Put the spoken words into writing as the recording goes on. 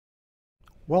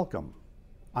Welcome.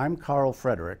 I'm Carl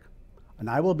Frederick, and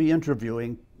I will be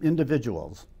interviewing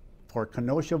individuals for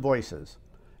Kenosha Voices,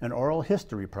 an oral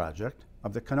history project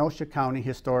of the Kenosha County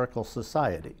Historical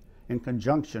Society in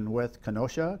conjunction with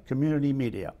Kenosha Community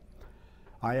Media.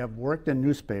 I have worked in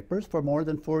newspapers for more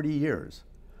than 40 years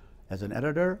as an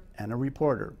editor and a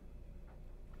reporter.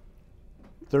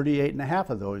 38 and a half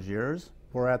of those years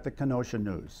were at the Kenosha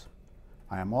News.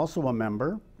 I am also a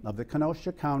member of the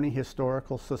Kenosha County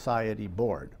Historical Society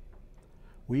Board.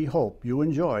 We hope you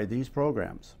enjoy these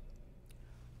programs.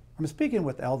 I'm speaking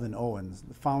with Alvin Owens,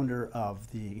 the founder of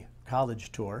the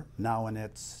College Tour, now in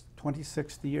its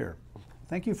 26th year.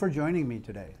 Thank you for joining me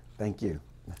today. Thank you.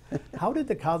 How did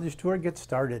the College Tour get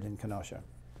started in Kenosha?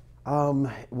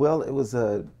 Well, it was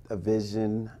a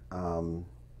vision of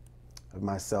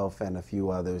myself and a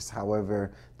few others.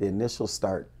 However, the initial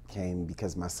start came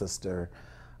because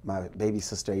my baby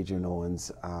sister Adrian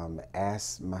Owens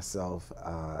asked myself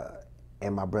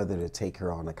and my brother to take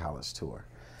her on a college tour.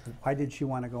 Why did she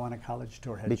want to go on a college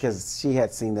tour? Because she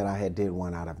had seen that I did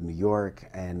one out of New York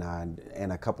and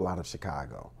a couple out of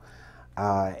Chicago.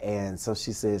 And so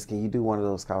she says, can you do one of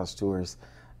those college tours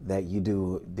that you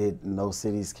did in those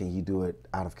cities? Can you do it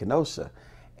out of Kenosha?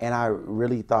 And I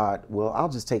really thought, well, I'll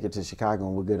just take her to Chicago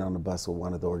and we'll get on the bus with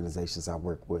one of the organizations I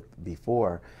worked with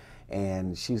before.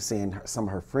 And she was saying some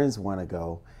of her friends want to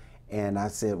go. And I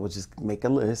said, well, just make a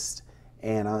list.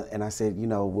 And I said, you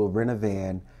know, we'll rent a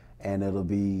van and it'll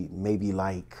be maybe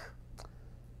like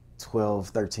 12,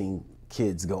 13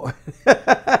 kids going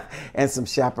and some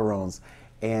chaperones.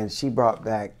 And she brought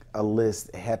back a list.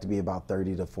 It had to be about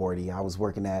 30 to 40. I was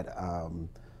working at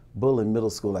Bullen Middle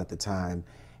School at the time.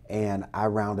 And I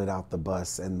rounded out the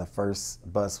bus, and the first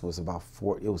bus was about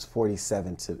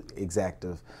 47 to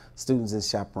exactive students and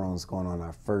chaperones going on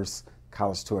our first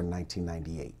college tour in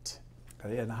 1998.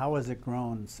 Okay, and how has it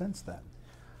grown since then?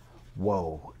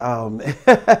 Whoa,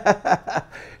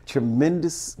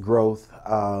 tremendous growth.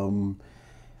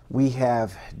 We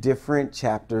have different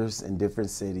chapters in different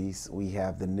cities. We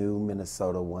have the new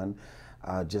Minnesota one,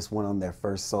 just went on their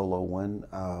first solo one.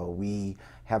 We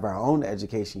have our own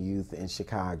education youth in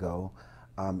Chicago,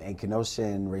 and Kenosha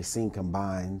and Racine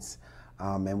combines.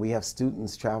 And we have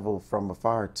students travel from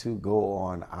afar to go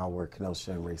on our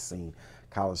Kenosha and Racine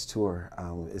college tour.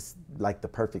 It's like the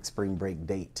perfect spring break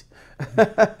date,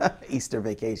 Easter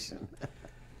vacation.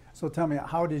 So tell me,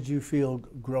 how did you feel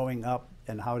growing up,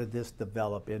 and how did this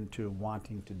develop into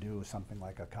wanting to do something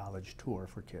like a college tour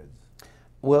for kids?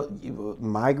 Well,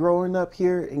 my growing up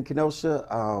here in Kenosha,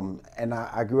 and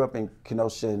I grew up in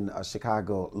Kenosha and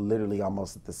Chicago literally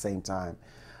almost at the same time.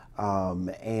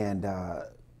 And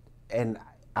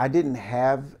I didn't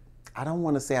have, I don't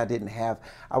want to say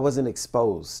I wasn't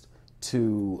exposed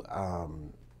to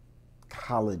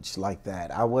college like that.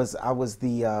 I was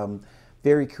the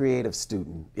very creative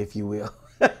student, if you will.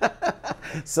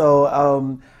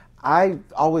 So I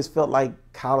always felt like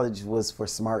college was for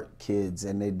smart kids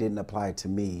and it didn't apply to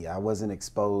me. I wasn't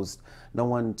exposed. No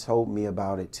one told me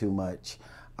about it too much.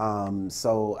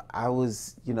 So I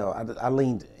was, you know, I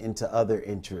leaned into other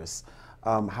interests.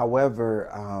 However,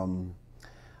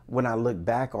 when I look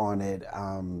back on it,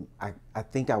 I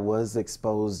think I was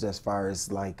exposed as far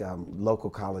as like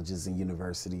local colleges and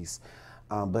universities.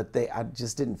 But I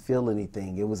just didn't feel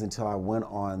anything. It was until I went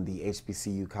on the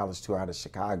HBCU college tour out of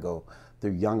Chicago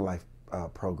through Young Life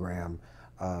program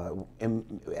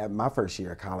at my first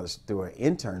year of college through an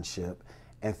internship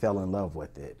and fell in love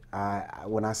with it.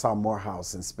 When I saw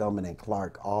Morehouse and Spelman and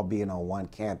Clark all being on one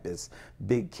campus,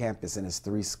 big campus, and it's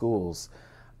 3 schools,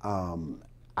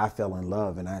 I fell in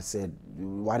love and I said,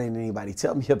 why didn't anybody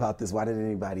tell me about this? Why didn't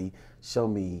anybody show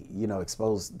me, you know,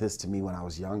 expose this to me when I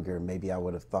was younger? Maybe I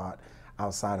would have thought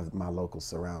outside of my local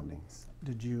surroundings.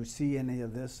 Did you see any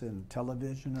of this in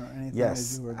television or anything? Yes,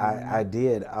 as you were I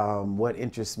did. What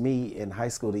interests me in high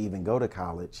school to even go to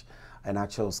college, and I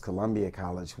chose Columbia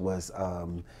College, was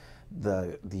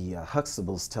the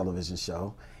Huxtables television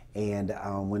show. And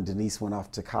when Denise went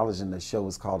off to college, and the show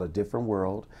was called A Different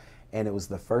World, and it was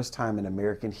the first time in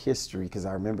American history, because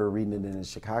I remember reading it in the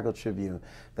Chicago Tribune,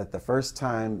 that the first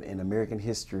time in American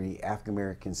history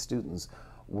African-American students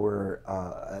were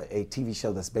a TV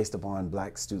show that's based upon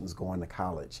black students going to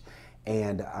college.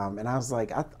 And I was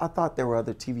like, I thought there were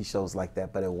other TV shows like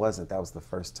that, but it wasn't. That was the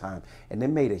first time. And it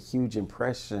made a huge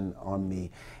impression on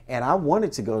me. And I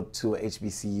wanted to go to a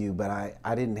HBCU, but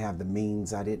I didn't have the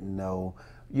means. I didn't know,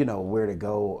 you know, where to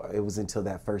go. It was until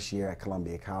that first year at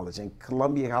Columbia College. And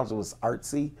Columbia College was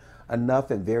artsy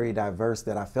enough and very diverse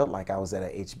that I felt like I was at a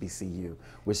HBCU,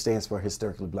 which stands for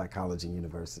Historically Black College and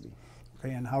University.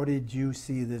 Okay, and how did you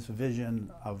see this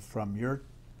vision from your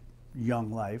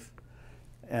young life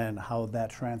and how that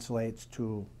translates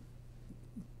to,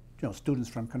 students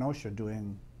from Kenosha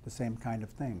doing the same kind of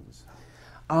things.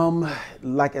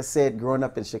 Like I said, growing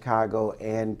up in Chicago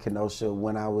and Kenosha,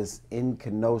 when I was in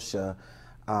Kenosha,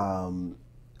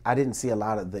 I didn't see a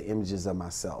lot of the images of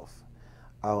myself.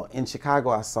 In Chicago,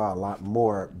 I saw a lot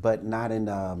more, but not in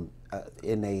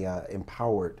a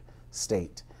empowered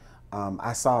state.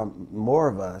 I saw more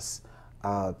of us,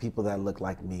 people that looked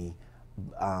like me,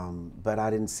 but I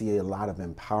didn't see a lot of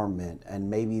empowerment, and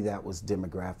maybe that was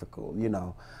demographical,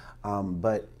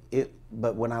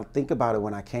 But when I think about it,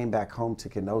 when I came back home to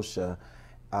Kenosha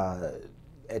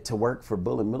to work for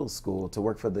Bullen Middle School, to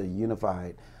work for the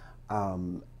Unified,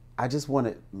 I just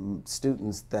wanted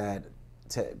students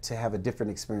to have a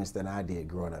different experience than I did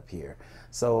growing up here.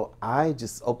 So I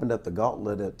just opened up the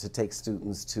gauntlet to take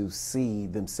students to see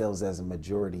themselves as a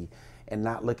majority and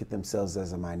not look at themselves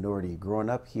as a minority. Growing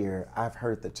up here, I've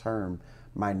heard the term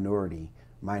minority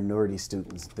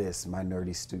students this,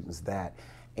 minority students that.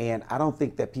 And I don't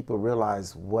think that people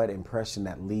realize what impression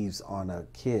that leaves on a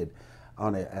kid,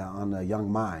 on a young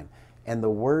mind. And the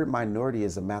word minority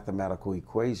is a mathematical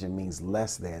equation, means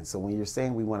less than. So when you're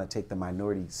saying we want to take the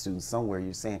minority students somewhere,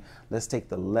 you're saying let's take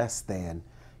the less than.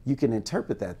 You can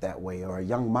interpret that way, or a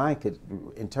young mind could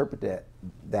interpret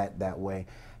that way.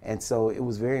 And so it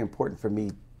was very important for me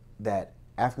that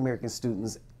African American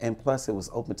students, and plus it was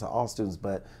open to all students,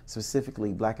 but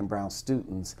specifically Black and brown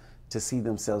students, to see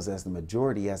themselves as the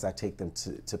majority as I take them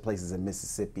to places in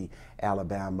Mississippi,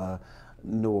 Alabama,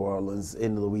 New Orleans,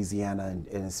 in Louisiana,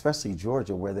 and especially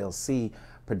Georgia, where they'll see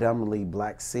predominantly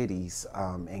Black cities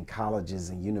and colleges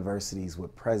and universities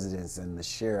with presidents and the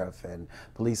sheriff and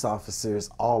police officers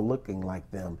all looking like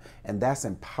them. And that's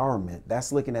empowerment.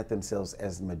 That's looking at themselves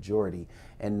as the majority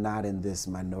and not in this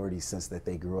minority sense that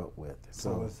they grew up with.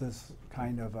 So is this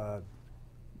kind of a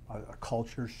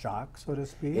culture shock, so to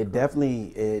speak? It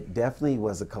definitely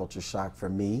was a culture shock for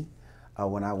me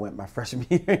when I went my freshman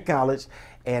year in college,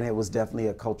 and it was definitely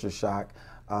a culture shock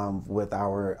with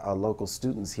our local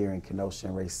students here in Kenosha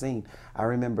and Racine. I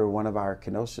remember one of our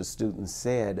Kenosha students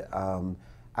said,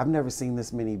 I've never seen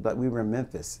this many, but we were in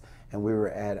Memphis and we were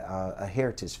at a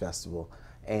heritage festival.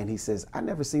 And he says, I've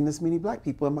never seen this many Black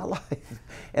people in my life.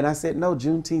 And I said, no,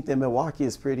 Juneteenth in Milwaukee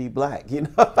is pretty Black,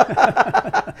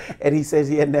 And he says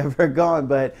he had never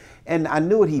gone, and I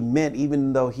knew what he meant,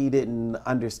 even though he didn't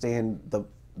understand the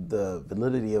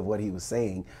validity of what he was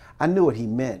saying. I knew what he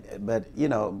meant, but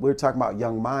we're talking about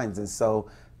young minds, and so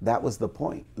that was the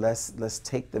point. Let's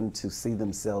take them to see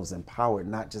themselves empowered,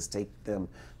 not just take them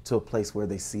to a place where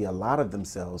they see a lot of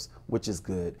themselves, which is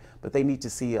good, but they need to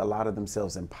see a lot of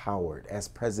themselves empowered as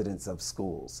presidents of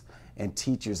schools and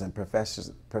teachers and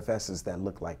professors that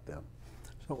look like them.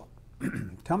 So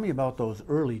tell me about those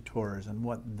early tours and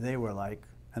what they were like,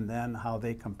 and then how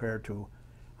they compare to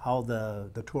how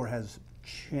the tour has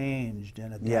changed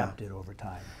and adapted over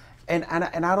time. And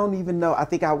I don't even know, I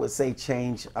think I would say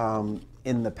change.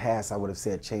 In the past I would have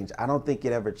said change. I don't think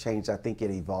it ever changed. I think it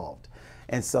evolved.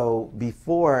 And so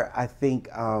before, I think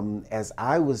as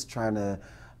I was trying to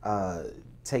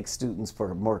take students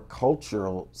for more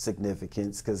cultural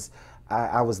significance, because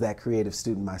I was that creative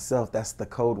student myself, that's the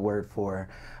code word for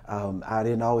I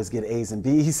didn't always get A's and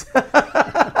B's.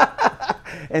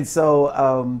 And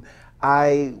so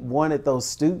I wanted those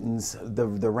students, the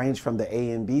range from the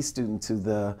A and B student to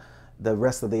the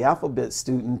rest of the alphabet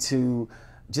student, to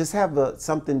just have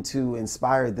something to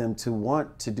inspire them to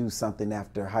want to do something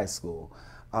after high school,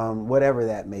 whatever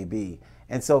that may be.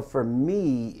 And so for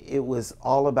me, it was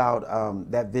all about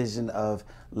that vision of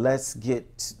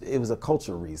it was a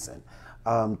cultural reason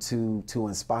to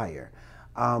inspire.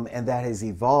 And that has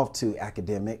evolved to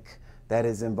academic, that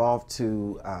has evolved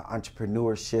to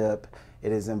entrepreneurship,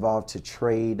 it is involved to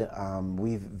trade.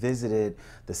 We've visited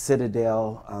the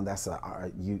Citadel, that's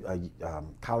a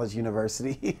college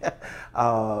university.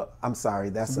 I'm sorry,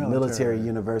 that's a military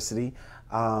university.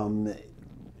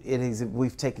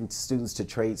 We've taken students to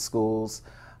trade schools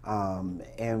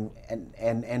and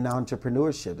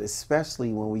entrepreneurship,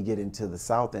 especially when we get into the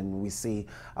South and we see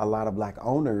a lot of Black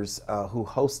owners who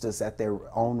host us at their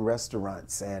own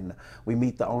restaurants, and we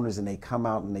meet the owners and they come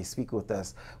out and they speak with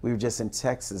us. We were just in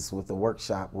Texas with a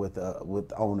workshop with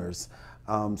owners.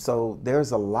 So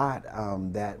there's a lot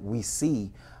that we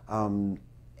see,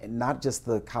 not just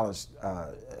the college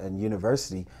and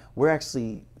university. We're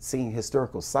actually seeing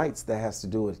historical sites that has to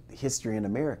do with history in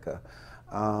America.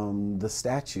 The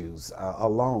statues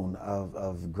alone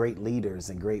of great leaders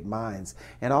and great minds,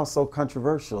 and also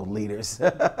controversial leaders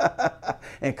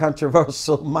and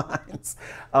controversial minds.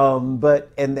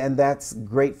 And that's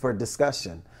great for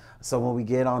discussion. So when we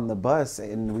get on the bus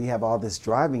and we have all this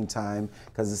driving time,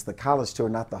 because it's the college tour,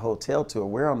 not the hotel tour,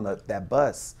 we're on that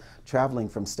bus traveling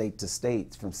from state to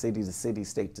state, from city to city,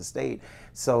 state to state.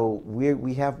 So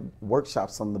we have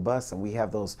workshops on the bus, and we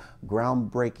have those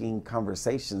groundbreaking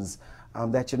conversations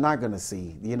that you're not going to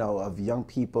see, you know, of young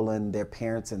people and their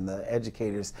parents and the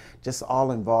educators just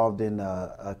all involved in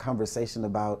a conversation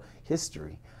about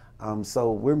history.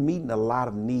 So we're meeting a lot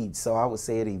of needs. So I would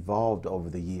say it evolved over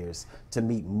the years to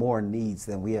meet more needs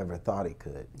than we ever thought it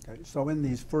could. Okay. So in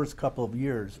these first couple of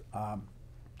years,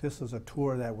 this is a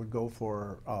tour that would go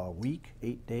for a week,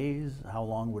 8 days. How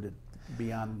long would it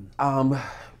be on?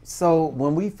 So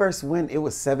when we first went, it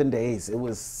was 7 days. It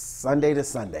was Sunday to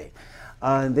Sunday.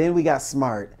 And then we got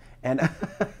smart, and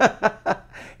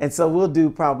and so we'll do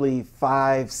probably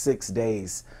 5-6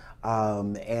 days.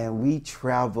 And we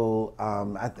travel,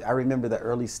 I remember the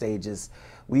early stages,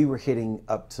 we were hitting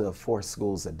up to 4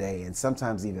 schools a day, and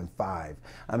sometimes even 5.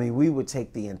 I mean, we would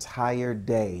take the entire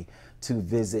day to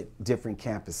visit different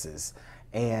campuses.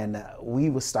 And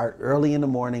we would start early in the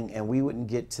morning, and we wouldn't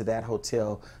get to that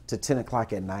hotel to 10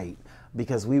 o'clock at night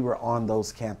because we were on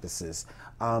those campuses.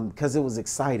 Because it was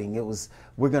exciting.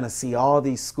 We're going to see all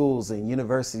these schools and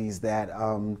universities that,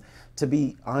 to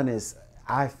be honest,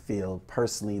 I feel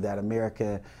personally that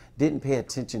America didn't pay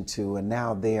attention to, and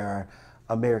now they are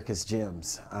America's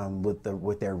gems with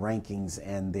their rankings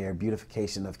and their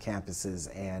beautification of campuses.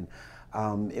 And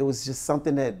it was just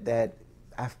something that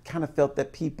I kind of felt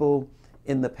that people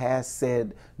in the past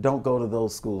said, don't go to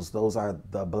those schools, those are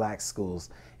the black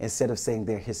schools, instead of saying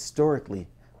they're historically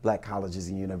black colleges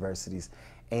and universities.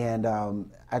 And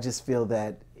I just feel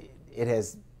that it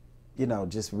has, you know,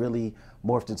 just really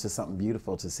morphed into something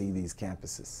beautiful to see these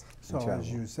campuses. So as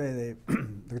you say,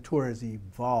 the tour has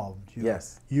evolved. You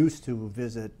Yes. used to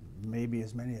visit maybe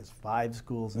as many as 5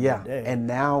 schools in a day. And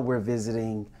now we're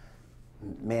visiting,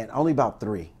 man, only about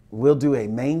 3. We'll do a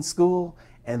main school,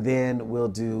 and then we'll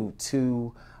do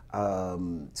 2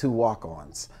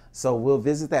 walk-ons. So we'll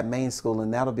visit that main school,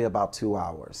 and that'll be about 2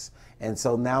 hours. And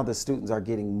so now the students are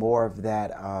getting more of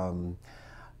that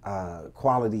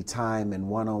quality time and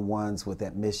one-on-ones with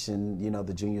admission. You know,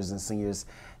 the juniors and seniors,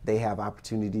 they have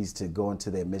opportunities to go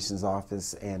into the admissions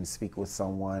office and speak with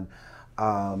someone.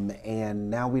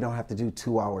 And now we don't have to do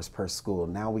 2 hours per school.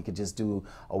 Now we could just do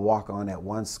a walk-on at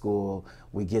one school.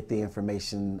 We get the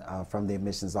information from the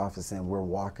admissions office, and we're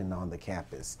walking on the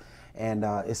campus. And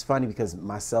it's funny because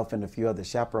myself and a few other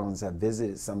chaperones have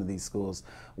visited some of these schools.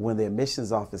 When the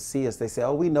admissions office see us, they say,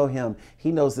 oh, we know him. He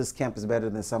knows this campus better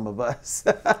than some of us.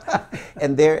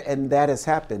 and that has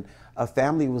happened. A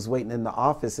family was waiting in the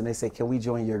office, and they said, can we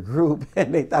join your group?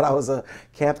 And they thought I was a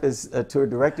campus tour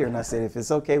director. And I said, if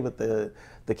it's okay with the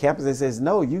campus, they says,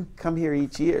 no, you come here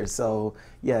each year. So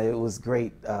yeah, it was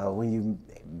great when you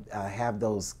have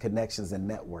those connections and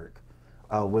network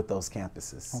with those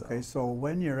campuses. Okay, so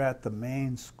when you're at the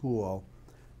main school,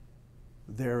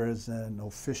 there is an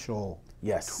official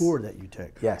tour that you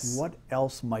take. Yes. What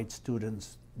else might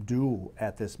students do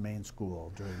at this main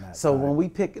school during that So time? when we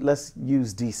pick, let's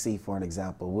use DC for an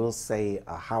example. We'll say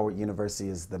Howard University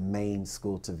is the main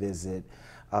school to visit,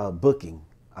 booking.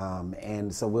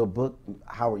 And so we'll book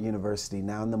Howard University.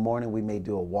 Now in the morning we may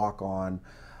do a walk-on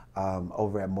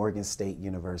over at Morgan State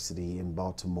University in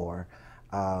Baltimore.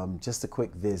 Just a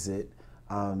quick visit,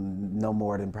 no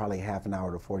more than probably half an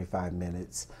hour to 45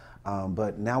 minutes.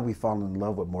 But now we've fallen in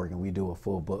love with Morgan. We do a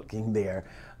full booking there.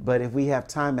 But if we have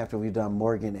time after we've done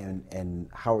Morgan and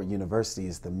Howard University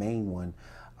is the main one,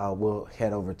 we'll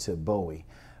head over to Bowie.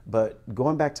 But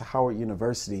going back to Howard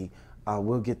University,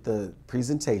 we'll get the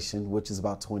presentation, which is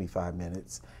about 25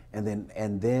 minutes. And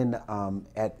then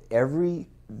at every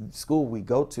school we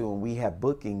go to and we have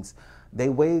bookings, they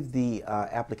waive the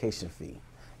application fee.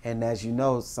 And as you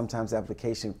know, sometimes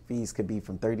application fees could be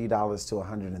from $30 to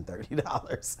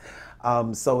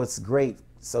 $130. So it's great.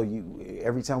 So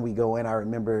every time we go in, I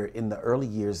remember in the early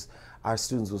years, our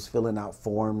students was filling out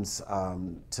forms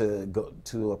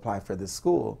to apply for this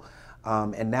school.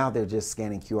 And now they're just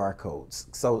scanning QR codes.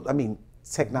 So, I mean,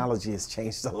 technology has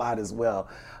changed a lot as well,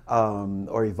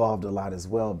 or evolved a lot as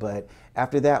well. But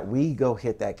after that, we go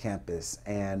hit that campus,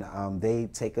 and they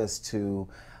take us to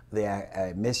the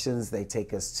admissions, they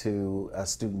take us to a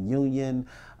student union,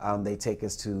 they take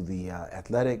us to the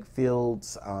athletic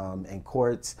fields and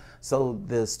courts, so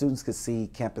the students could see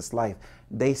campus life.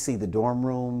 They see the dorm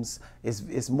rooms.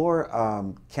 It's more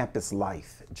campus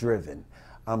life driven.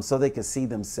 so they can see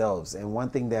themselves. And one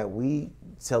thing that we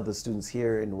tell the students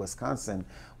here in Wisconsin,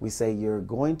 we say you're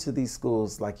going to these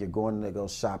schools like you're going to go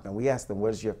shop. And we ask them,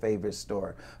 what is your favorite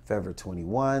store? Forever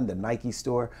 21, the Nike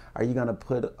store. Are you going to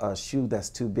put a shoe that's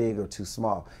too big or too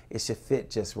small? It should fit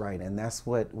just right. And that's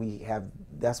what we have,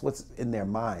 that's what's in their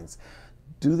minds.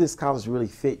 Do this college really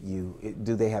fit you?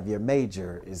 Do they have your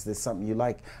major? Is this something you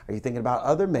like? Are you thinking about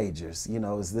other majors? You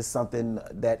know, is this something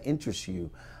that interests you?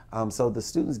 So the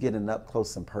students get an up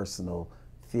close and personal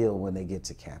feel when they get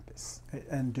to campus.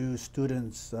 And do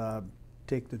students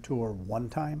take the tour one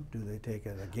time? Do they take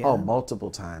it again? Oh,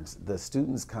 multiple times. The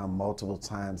students come multiple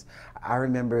times. I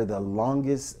remember the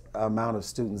longest amount of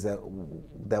students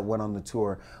that went on the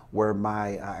tour were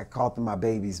I called them my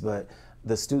babies, but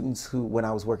the students who, when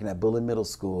I was working at Bullitt Middle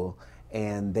School,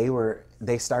 and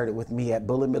they started with me at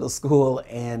Bullitt Middle School,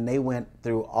 and they went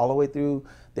through all the way through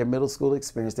their middle school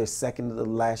experience, their second to the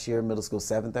last year of middle school,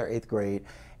 7th or 8th grade,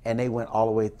 and they went all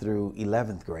the way through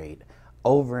 11th grade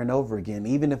over and over again.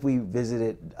 Even if we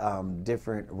visited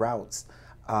different routes,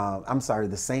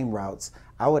 the same routes,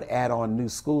 I would add on new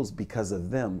schools because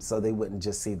of them, so they wouldn't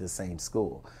just see the same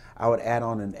school. I would add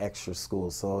on an extra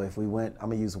school. So if we went, I'm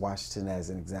gonna use Washington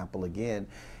as an example again.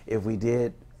 If we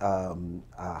did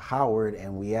Howard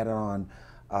and we added on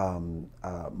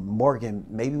Morgan,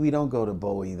 maybe we don't go to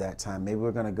Bowie that time. Maybe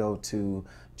we're gonna go to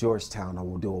Georgetown, or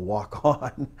we'll do a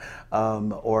walk-on,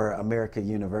 or American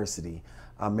University.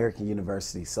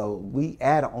 So we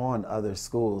add on other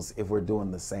schools if we're doing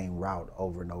the same route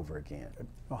over and over again.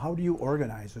 How do you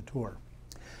organize a tour?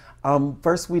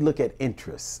 First, we look at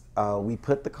interests. We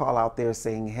put the call out there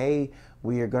saying, hey,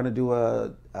 we are going to do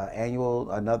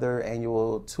another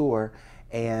annual tour,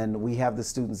 and we have the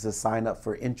students to sign up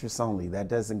for interest only. That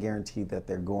doesn't guarantee that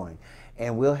they're going.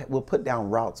 And we'll put down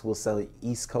routes. We'll say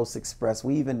East Coast Express.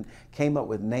 We even came up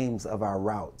with names of our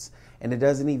routes. And it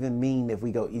doesn't even mean if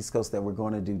we go East Coast that we're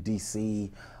going to do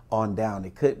DC on down.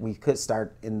 We could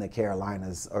start in the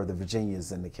Carolinas or the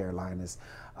Virginias and the Carolinas.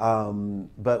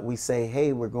 But we say,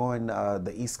 hey, we're going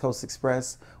the East Coast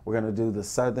Express. We're going to do the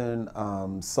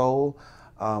Southern Soul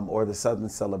or the Southern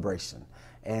Celebration.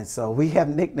 And so we have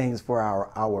nicknames for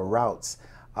our routes.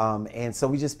 And so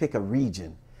we just pick a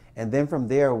region. And then from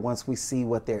there, once we see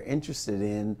what they're interested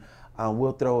in,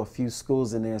 we'll throw a few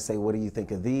schools in there and say, what do you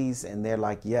think of these? And they're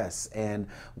like, yes. And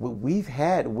we've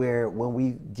had where when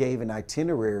we gave an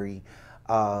itinerary,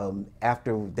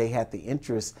 after they had the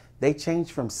interest, they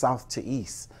changed from south to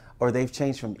east, or they've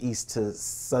changed from east to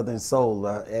Southern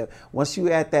Soul. Once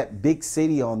you add that big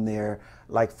city on there,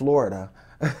 like Florida,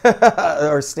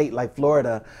 or a state like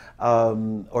Florida,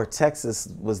 or Texas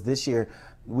was this year,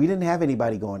 we didn't have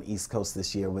anybody going East Coast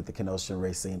this year with the Kenosha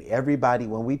Racing. Everybody,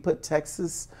 when we put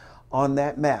Texas on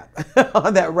that map,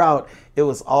 on that route, it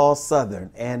was all Southern.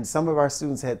 And some of our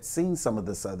students had seen some of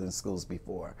the Southern schools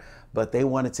before, but they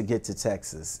wanted to get to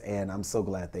Texas, and I'm so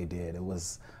glad they did. It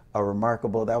was a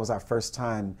remarkable, that was our first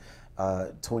time,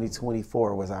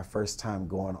 2024 was our first time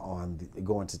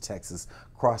going to Texas,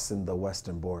 crossing the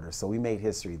western border. So we made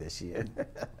history this year.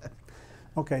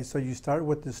 Okay, so you start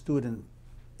with the student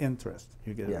interest.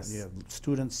 You Yes. have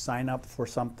students sign up for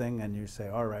something, and you say,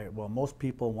 all right, well, most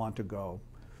people want to go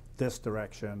this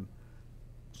direction,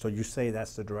 so you say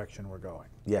that's the direction we're going.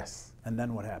 Yes. And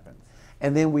then what happens?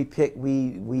 And then we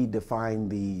define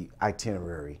the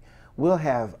itinerary. We'll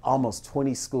have almost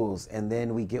 20 schools, and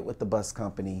then we get with the bus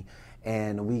company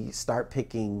and we start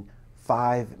picking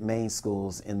 5 main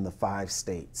schools in the 5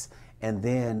 states. And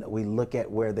then we look at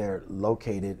where they're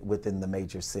located within the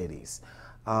major cities.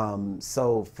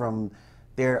 So from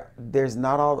there, there's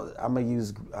not all, I'm gonna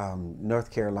use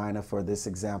North Carolina for this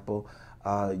example.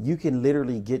 You can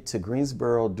literally get to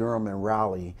Greensboro, Durham, and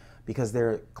Raleigh because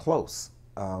they're close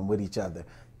with each other.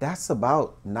 That's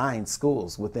about 9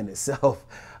 schools within itself.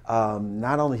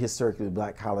 Not only historically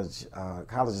black colleges,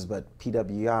 but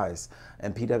PWIs,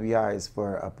 and PWIs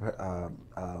for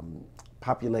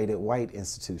populated white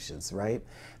institutions, right?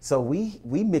 So we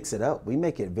mix it up. We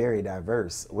make it very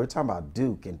diverse. We're talking about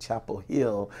Duke and Chapel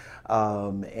Hill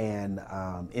and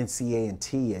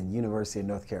NCA&T and University of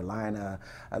North Carolina.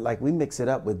 Like, we mix it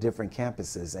up with different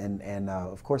campuses. And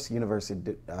of course,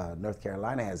 University of North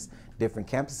Carolina has different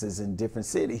campuses in different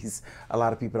cities. A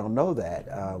lot of people don't know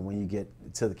that when you get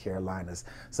to the Carolinas.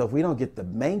 So if we don't get the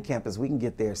main campus, we can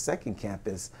get their second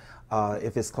campus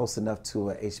if it's close enough to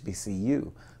a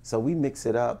HBCU. So we mix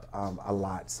it up a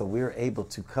lot. So we're able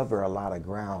to cover a lot of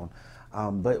ground.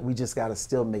 But we just got to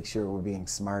still make sure we're being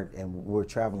smart and we're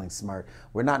traveling smart.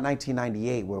 We're not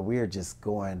 1998 where we're just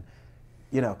going,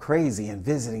 you know, crazy and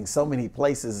visiting so many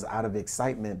places out of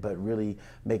excitement, but really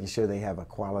making sure they have a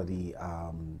quality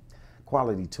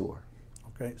quality tour.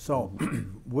 Okay, so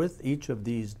with each of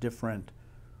these different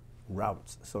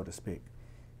routes, so to speak,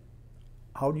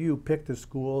 how do you pick the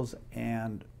schools,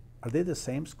 and are they the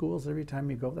same schools every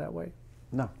time you go that way?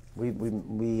 No, we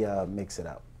mix it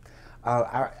up.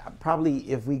 Probably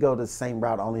if we go the same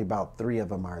route, only about 3 of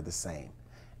them are the same.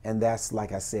 And that's,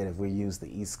 like I said, if we use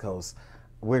the East Coast,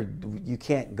 you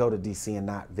can't go to DC and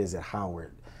not visit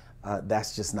Howard.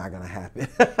 That's just not going to happen.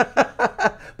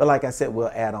 But like I said,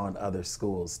 we'll add on other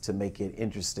schools to make it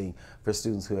interesting for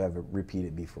students who have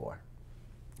repeated before.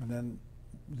 And then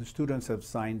the students have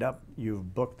signed up,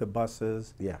 you've booked the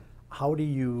buses. Yeah. How do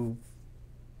you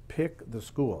pick the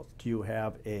schools? Do you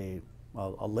have a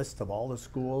list of all the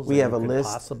schools? We have a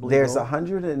list. There's go?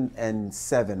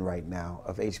 107 right now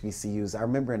of HBCUs. I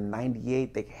remember in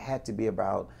 '98 they had to be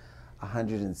about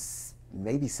 100 and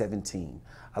maybe 17.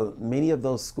 Many of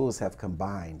those schools have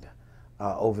combined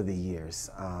over the years,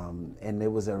 and there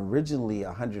was originally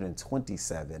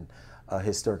 127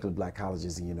 historically black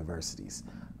colleges and universities.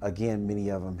 Again, many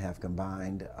of them have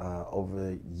combined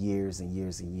over years and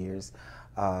years and years.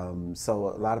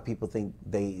 So a lot of people think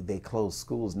they close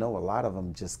schools. No, a lot of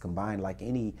them just combine like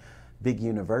any big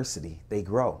university. They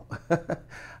grow.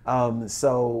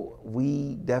 So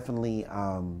we definitely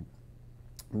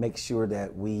make sure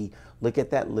that we look at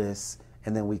that list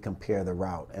and then we compare the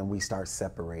route and we start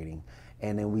separating.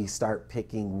 And then we start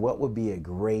picking what would be a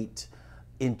great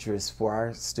interest for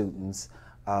our students.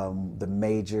 The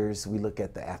majors, we look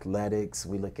at the athletics,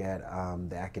 we look at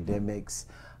the academics,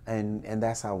 and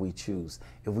that's how we choose.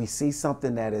 If we see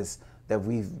something that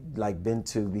we've like been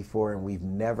to before and we've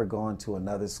never gone to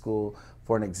another school,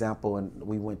 for an example, and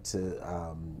we went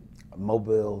to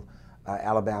Mobile,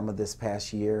 Alabama this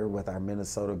past year with our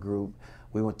Minnesota group.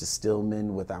 We went to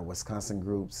Stillman with our Wisconsin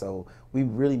group. So we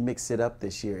really mixed it up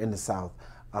this year in the South,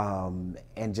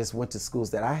 and just went to schools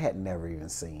that I had never even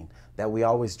seen, that we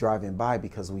always driving by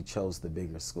because we chose the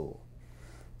bigger school.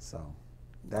 So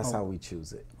that's how we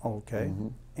choose it. Okay. Mm-hmm.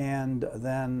 And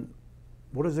then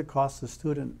what does it cost the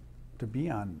student to be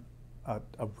on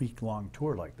a week-long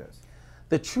tour like this?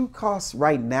 The true cost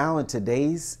right now in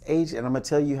today's age, and I'm going to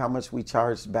tell you how much we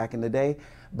charged back in the day,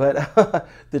 but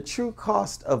the true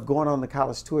cost of going on the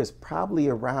college tour is probably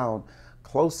around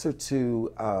closer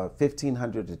to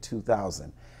 $1,500 to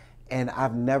 $2,000. And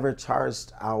I've never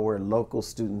charged our local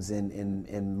students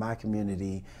in my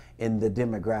community in the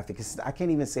demographic. I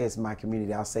can't even say it's my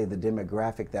community. I'll say the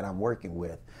demographic that I'm working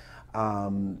with.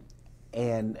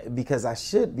 And because I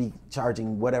should be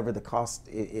charging whatever the cost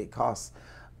it costs.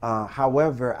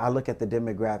 However, I look at the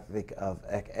demographic of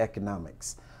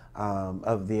economics,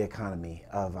 of the economy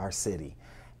of our city.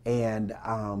 And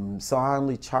so I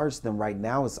only charge them right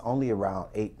now, it's only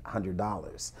around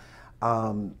 $800.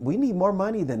 We need more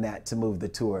money than that to move the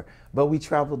tour, but we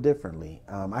travel differently.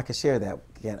 I could share that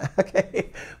again.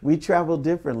 Okay, we travel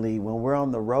differently. When we're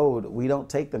on the road, we don't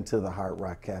take them to the Hard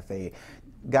Rock Cafe.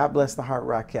 God bless the Hard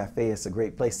Rock Cafe. It's a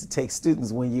great place to take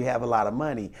students when you have a lot of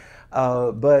money.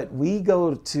 But we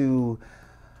go to,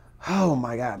 oh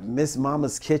my God, Miss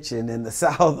Mama's Kitchen in the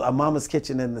South, Mama's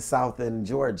Kitchen in the South in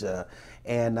Georgia,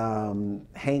 and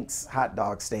Hank's Hot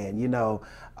Dog Stand. You know,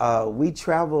 we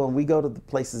travel and we go to the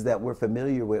places that we're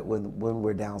familiar with when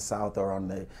we're down south or on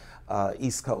the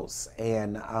East Coast,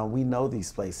 and we know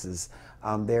these places.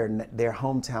 They're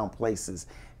hometown places,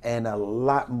 and a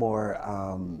lot more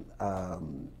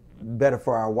better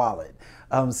for our wallet.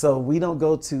 So we don't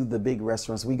go to the big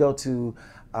restaurants. We go to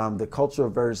the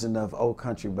cultural version of Old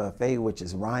Country Buffet, which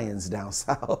is Ryan's down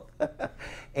south.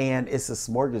 And it's a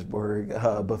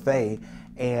smorgasbord buffet,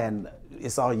 and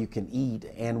it's all you can eat.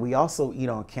 And we also eat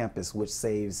on campus, which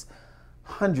saves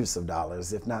hundreds of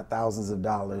dollars, if not thousands of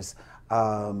dollars.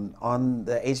 On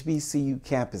the HBCU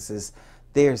campuses,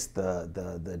 there's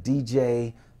the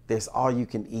DJ, there's all you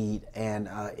can eat, and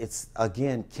it's,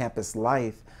 again, campus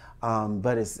life.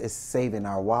 But it's saving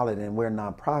our wallet, and we're a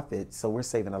nonprofit, so we're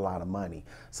saving a lot of money.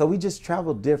 So we just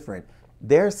travel different.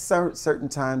 There's certain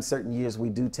times, certain years, we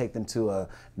do take them to a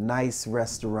nice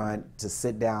restaurant to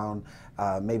sit down,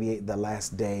 maybe the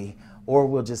last day, or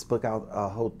we'll just book out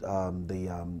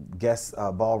the guest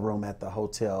ballroom at the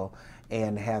hotel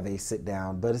and have a sit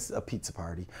down, but it's a pizza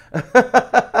party.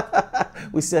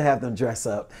 We still have them dress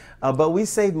up, but we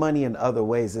save money in other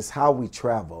ways. It's how we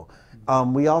travel.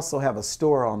 We also have a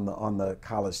store on the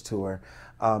college tour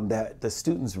that the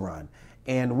students run.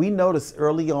 And we noticed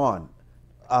early on,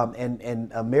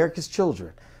 and America's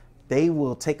children, they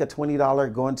will take a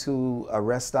 $20 going to a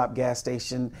rest stop gas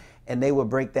station and they would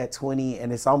break that 20,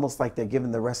 and it's almost like they're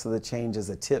giving the rest of the change as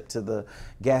a tip to the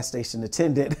gas station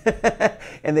attendant,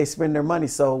 and they spend their money.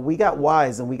 So we got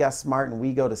wise and we got smart, and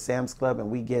we go to Sam's Club and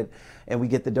we get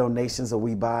the donations, or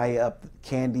we buy up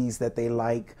candies that they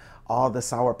like, all the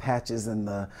Sour Patches and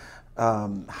the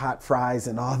hot fries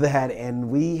and all that, and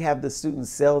we have the students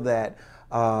sell that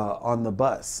on the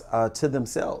bus to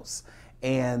themselves.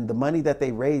 And the money that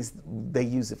they raise, they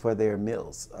use it for their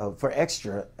meals, for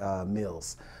extra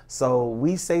meals. So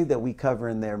we say that we cover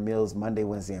in their meals Monday,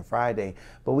 Wednesday, and Friday,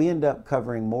 but we end up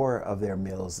covering more of their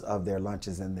meals, of their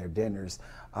lunches and their dinners,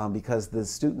 because the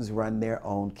students run their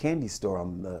own candy store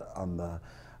on the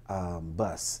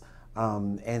bus.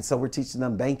 And so we're teaching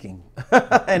them banking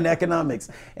and economics.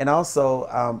 And also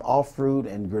all fruit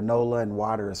and granola and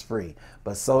water is free,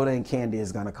 but soda and candy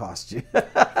is gonna cost you.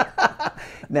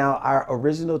 Now, our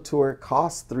original tour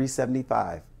cost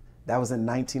 $375. That was in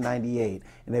 1998,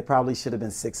 and it probably should have been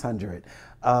 $600.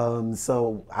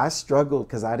 So I struggled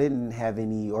because I didn't have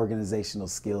any organizational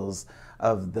skills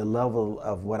of the level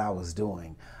of what I was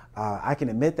doing. I can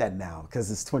admit that now because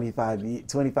it's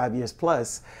 25 years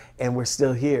plus and we're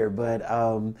still here. But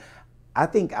I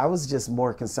think I was just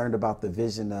more concerned about the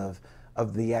vision of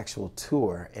the actual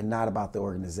tour and not about the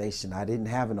organization. I didn't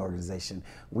have an organization.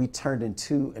 We turned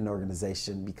into an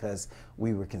organization because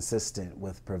we were consistent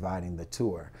with providing the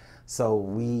tour. So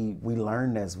we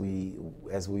learned as we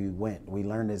went. You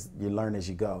learn as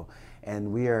you go.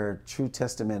 And we are a true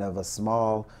testament of a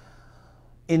small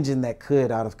engine that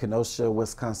could out of Kenosha,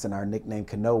 Wisconsin, our nickname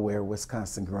Kenowhere,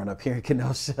 Wisconsin, growing up here in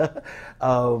Kenosha,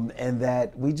 and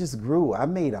that we just grew. I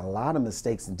made a lot of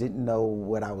mistakes and didn't know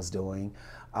what I was doing,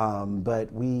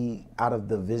 but we, out of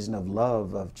the vision of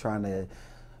love of trying to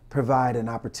provide an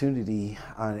opportunity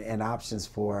and options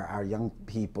for our young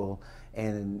people,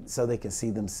 and so they can see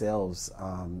themselves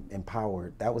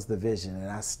empowered. That was the vision, and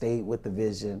I stayed with the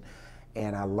vision,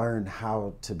 and I learned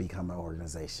how to become an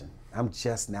organization. I'm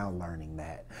just now learning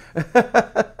that.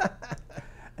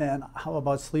 And how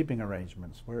about sleeping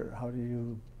arrangements? How do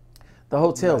you? The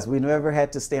hotels. We never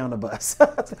had to stay on the bus.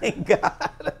 Thank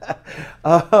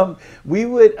God. We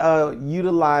would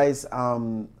utilize,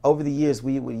 over the years,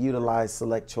 we would utilize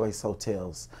select choice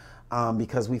hotels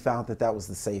because we found that that was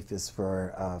the safest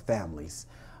for families.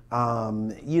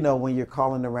 You know, when you're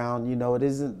calling around, you know, it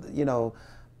isn't, you know,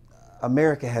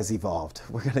 America has evolved.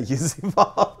 We're going to use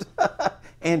evolved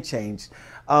and changed.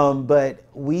 But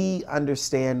we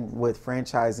understand with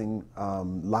franchising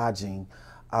lodging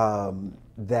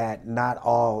that not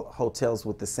all hotels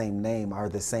with the same name are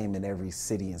the same in every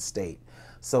city and state.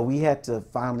 So we had to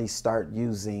finally start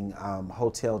using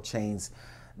hotel chains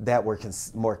that were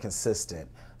more consistent.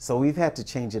 So we've had to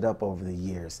change it up over the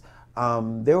years.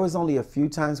 There was only a few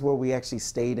times where we actually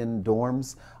stayed in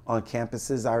dorms on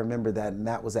campuses. I remember that, and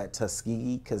that was at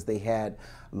Tuskegee because they had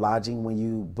lodging. When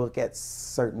you book at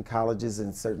certain colleges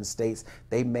in certain states,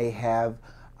 they may have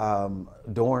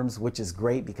dorms, which is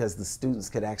great because the students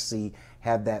could actually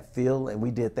have that feel. And we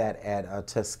did that at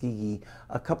Tuskegee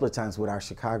a couple of times with our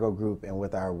Chicago group and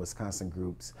with our Wisconsin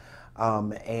groups.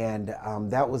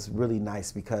 That was really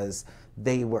nice because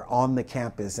they were on the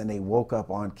campus and they woke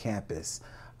up on campus.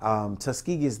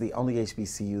 Tuskegee is the only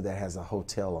HBCU that has a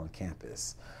hotel on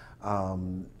campus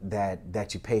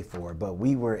that you pay for, but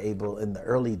we were able in the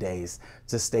early days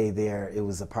to stay there. It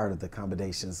was a part of the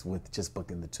accommodations with just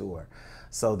booking the tour,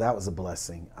 so that was a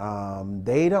blessing.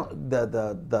 They don't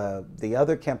the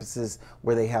other campuses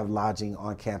where they have lodging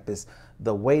on campus,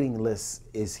 the waiting list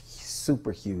is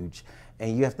super huge.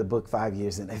 And you have to book 5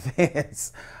 years in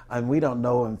advance. And we don't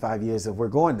know in 5 years if we're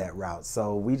going that route.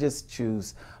 So we just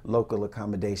choose local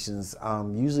accommodations,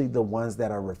 usually the ones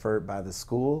that are referred by the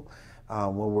school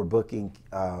when we're booking,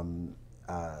 the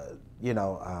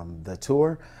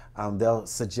tour. They'll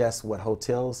suggest what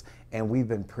hotels, and we've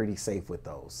been pretty safe with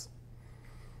those.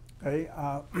 Okay.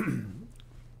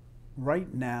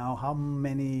 Right now, how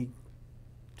many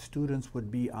students would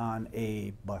be on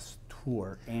a bus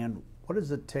tour, and what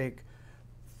does it take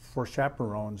for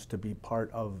chaperones to be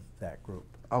part of that group?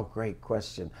 Oh, great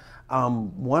question.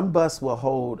 One bus will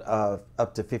hold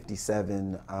up to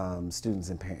 57 students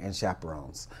and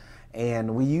chaperones.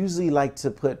 And we usually like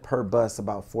to put per bus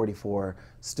about 44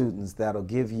 students. That'll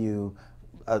give you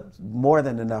more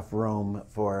than enough room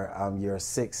for your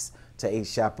 6 to 8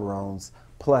 chaperones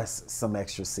plus some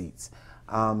extra seats.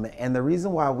 And the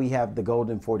reason why we have the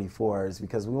golden 44 is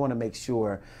because we want to make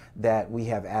sure that we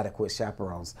have adequate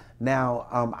chaperones. Now,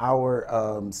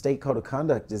 our state code of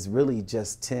conduct is really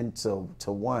just 10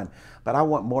 to 1, but I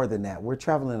want more than that. We're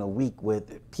traveling a week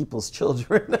with people's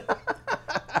children.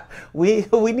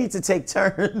 we need to take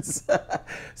turns.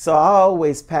 So I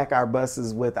always pack our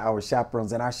buses with our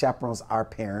chaperones, and our chaperones are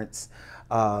parents,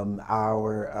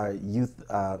 our youth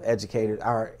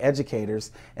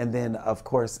educators, and then of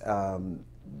course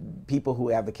people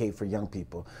who advocate for young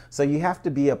people. So you have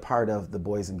to be a part of the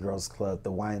Boys and Girls Club,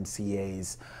 the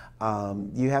YMCAs.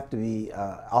 You have to be,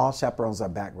 all chaperones are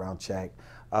background checked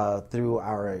through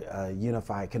our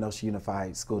Kenosha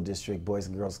Unified School District Boys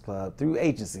and Girls Club, through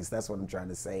agencies, that's what I'm trying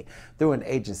to say, through an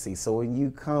agency. So when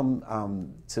you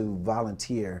come to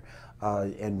volunteer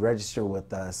and register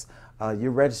with us,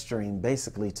 you're registering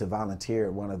basically to volunteer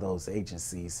at one of those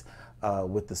agencies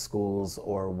with the schools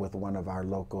or with one of our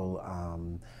local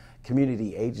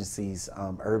community agencies,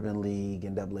 Urban League,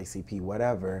 NAACP,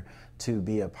 whatever, to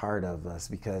be a part of us,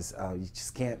 because you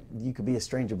just can't, you could be a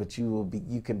stranger, but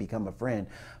you can become a friend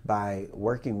by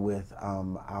working with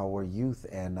our youth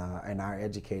and our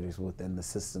educators within the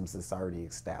systems that's already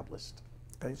established.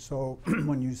 Okay, so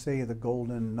when you say the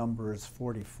golden number is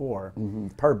 44.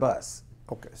 Per bus.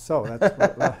 Okay, so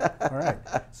that's, all right.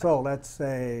 So let's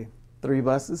say 3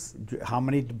 buses. How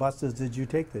many buses did you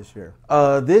take this year?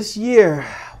 This year,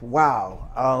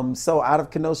 wow. So out of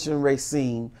Kenosha and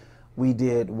Racine, we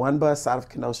did 1 bus out of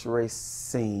Kenosha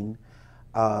Racine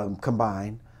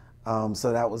combined.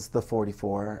 So that was the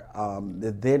 44.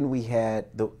 Then we had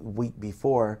the week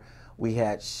before, we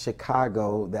had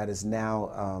Chicago, that is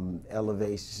now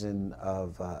Elevation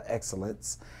of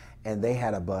Excellence, and they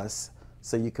had a bus.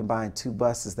 So you combine 2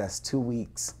 buses, that's 2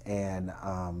 weeks, and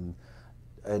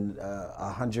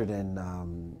 100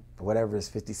 and whatever is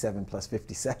 57 plus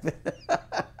 57.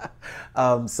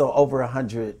 So over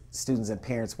 100 students and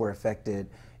parents were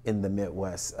affected in the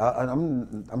Midwest.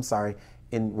 I'm sorry,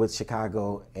 with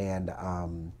Chicago and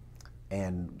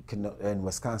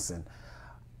Wisconsin.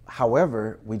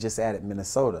 However, we just added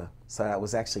Minnesota, so that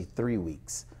was actually 3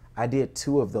 weeks. I did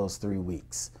 2 of those 3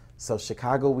 weeks. So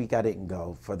Chicago week I didn't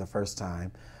go for the first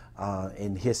time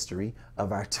in history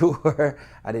of our tour.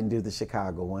 I didn't do the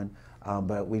Chicago one,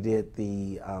 but we did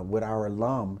the, with our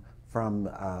alum from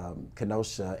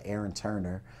Kenosha, Aaron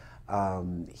Turner.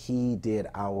 He did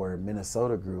our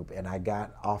Minnesota group, and I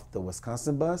got off the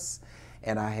Wisconsin bus,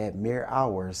 and I had mere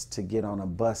hours to get on a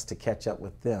bus to catch up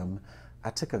with them. I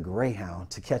took a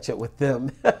Greyhound to catch up with them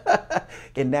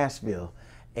in Nashville.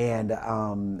 And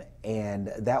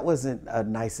that wasn't a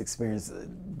nice experience.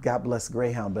 God bless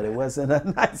Greyhound, but it wasn't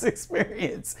a nice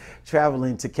experience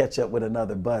traveling to catch up with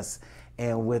another bus.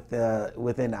 And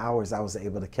within hours, I was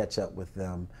able to catch up with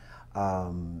them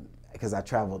because I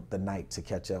traveled the night to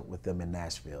catch up with them in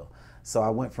Nashville. So I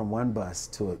went from one bus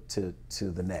to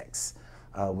the next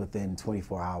within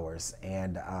 24 hours.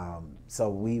 And so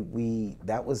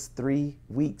that was 3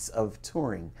 weeks of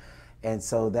touring. And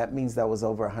so that means that was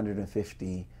over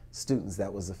 150 students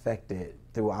that was affected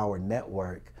through our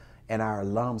network and our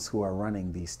alums who are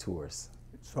running these tours.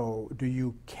 So do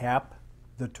you cap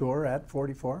the tour at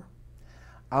 44?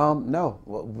 No.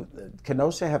 Well,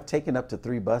 Kenosha have taken up to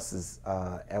 3 buses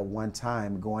at one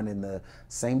time going in the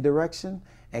same direction.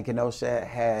 And Kenosha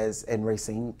has, and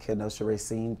Kenosha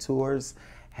Racine tours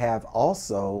have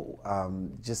also,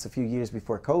 just a few years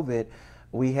before COVID,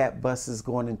 we had buses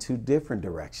going in 2 different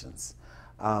directions.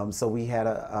 So we had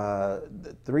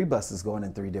 3 buses going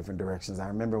in 3 different directions. I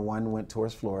remember one went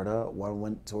towards Florida, one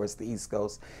went towards the East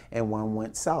Coast, and one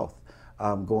went south,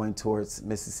 going towards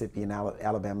Mississippi and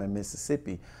Alabama and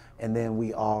Mississippi. And then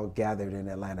we all gathered in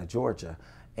Atlanta, Georgia.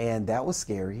 And that was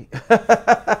scary.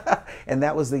 And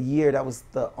that was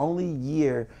the only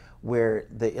year where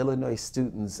the Illinois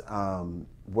students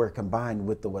were combined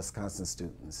with the Wisconsin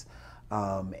students.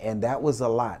 And that was a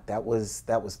lot. That was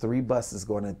 3 buses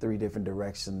going in 3 different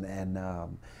directions.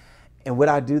 And would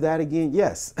I do that again?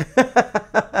 Yes.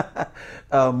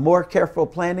 More careful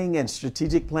planning and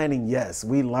strategic planning, yes.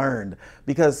 We learned,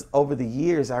 because over the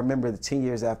years, I remember the 10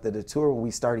 years after the tour when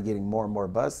we started getting more and more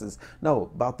buses.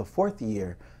 No, about the 4th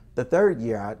year, the third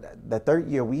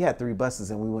year we had 3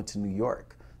 buses and we went to New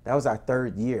York. That was our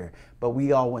 3rd year, but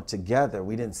we all went together.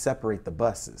 We didn't separate the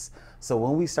buses. So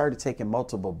when we started taking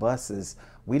multiple buses,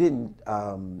 we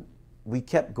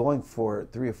kept going for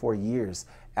 3 or 4 years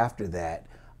after that.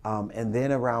 And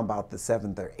then around about the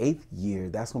 7th or 8th year,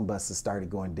 that's when buses started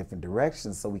going different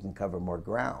directions so we can cover more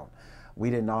ground. We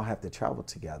didn't all have to travel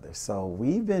together. So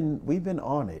we've been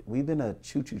on it. We've been a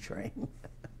choo-choo train.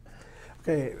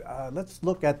 Okay, let's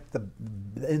look at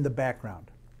in the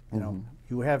background. You know,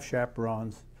 you have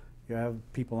chaperones, you have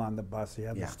people on the bus, you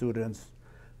have the students.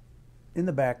 In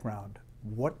the background,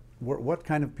 what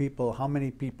kind of people, how many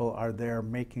people are there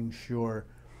making sure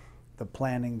the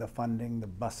planning, the funding, the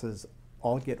buses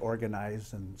all get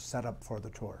organized and set up for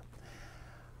the tour?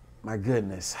 My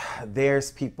goodness,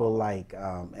 there's people like,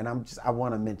 and I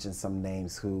want to mention some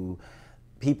names who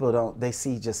people they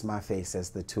see just my face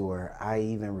as the tour. I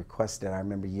even requested, I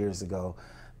remember years ago,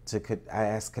 I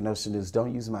asked Kenosha News,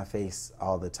 don't use my face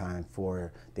all the time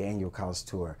for the annual college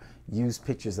tour. Use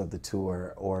pictures of the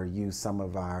tour, or use some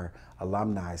of our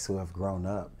alumni who have grown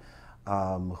up,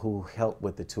 who help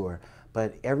with the tour.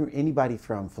 But anybody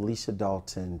from Felicia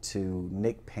Dalton to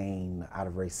Nick Payne out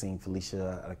of Racine,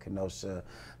 Felicia out of Kenosha,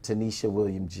 Tanisha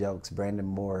Williams Jokes, Brandon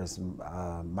Morris,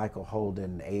 Michael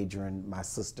Holden, Adrian, my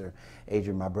sister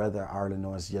Adrian, my brother Arlen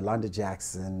Owens, Yolanda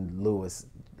Jackson Lewis,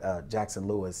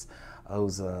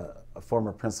 who's a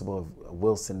former principal of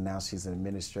Wilson. Now she's an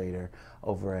administrator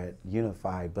over at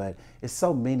Unified. But it's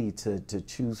so many to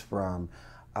choose from,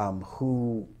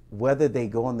 who, whether they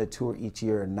go on the tour each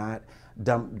year or not.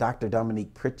 Dr.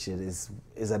 Dominique Pritchett is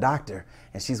a doctor,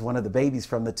 and she's one of the babies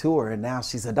from the tour, and now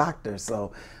she's a doctor.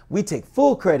 So we take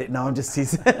full credit. No, I'm just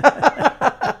teasing.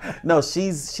 No,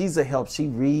 she's a help. She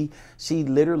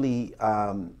literally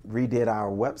redid our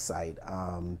website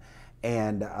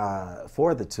and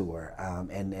for the tour,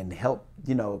 and help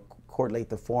coordinate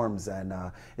the forms, and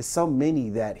it's so many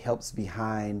that helps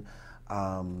behind.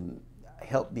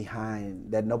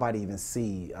 That nobody even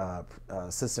see.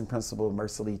 Assistant Principal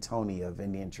Mercy Tony of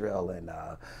Indian Trail, and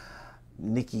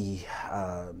Nikki,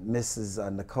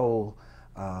 Mrs. Nicole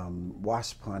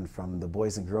Washpun from the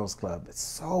Boys and Girls Club.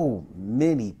 So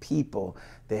many people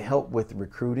that help with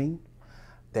recruiting,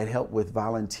 that help with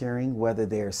volunteering, whether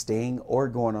they're staying or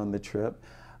going on the trip,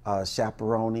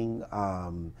 chaperoning.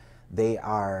 They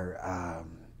are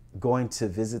going to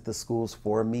visit the schools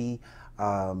for me.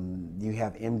 You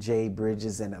have MJ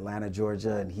Bridges in Atlanta,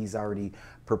 Georgia, and he's already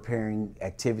preparing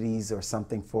activities or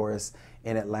something for us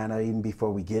in Atlanta even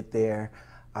before we get there.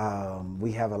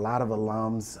 We have a lot of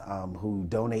alums who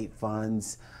donate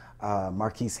funds.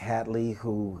 Marquise Hatley,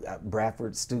 who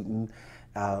Bradford student.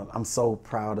 I'm so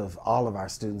proud of all of our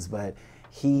students, but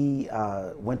we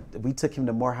took him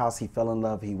to Morehouse, he fell in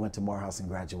love, he went to Morehouse and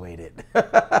graduated.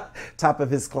 Top of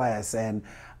his class, and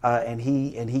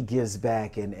he gives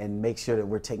back and makes sure that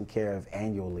we're taken care of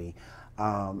annually.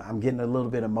 I'm getting a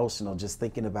little bit emotional just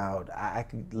thinking about, I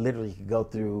could literally go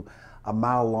through a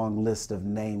mile-long list of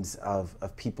names of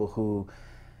people who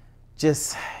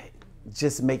just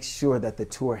make sure that the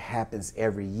tour happens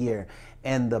every year.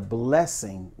 And the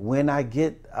blessing when I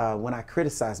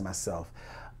criticize myself,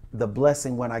 the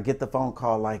blessing when I get the phone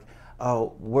call like,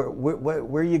 oh,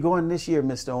 where are you going this year,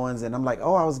 Mr. Owens? And I'm like,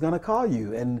 oh, I was going to call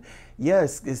you. And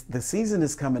yes, the season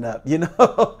is coming up,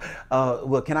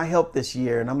 well, can I help this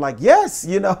year? And I'm like, yes,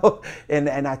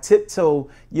 and I tiptoe,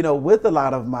 with a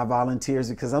lot of my volunteers,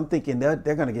 because I'm thinking they're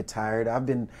going to get tired. I've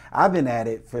been at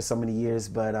it for so many years,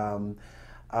 but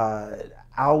I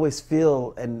always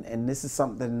feel, and this is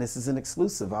something, this is an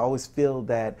exclusive, I always feel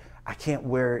that I can't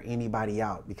wear anybody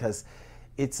out, because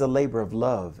it's a labor of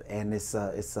love, and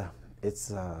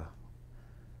yeah,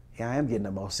 I am getting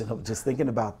emotional just thinking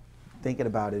about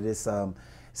it. It's a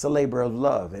labor of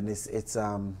love, and it's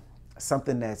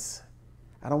something that's,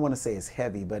 I don't want to say it's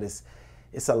heavy, but it's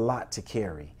a lot to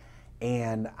carry.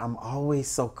 And I'm always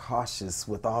so cautious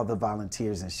with all the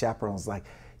volunteers and chaperones, like,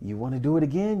 you want to do it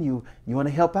again? You want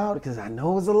to help out? Because I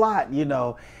know it's a lot,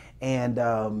 and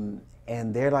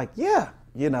they're like, yeah.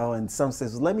 And some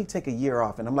says, well, let me take a year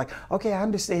off. And I'm like, okay, I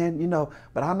understand,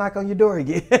 but I'll knock on your door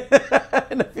again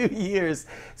in a few years.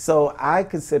 So I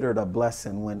consider it a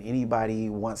blessing when anybody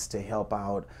wants to help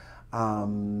out.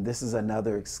 This is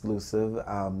another exclusive.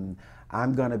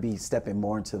 I'm going to be stepping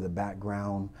more into the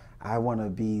background. I want to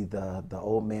be the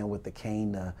old man with the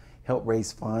cane to help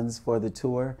raise funds for the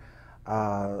tour.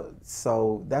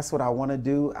 So that's what I want to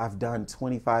do. I've done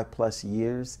 25 plus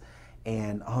years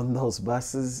and on those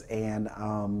buses, and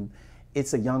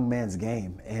it's a young man's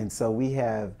game. And so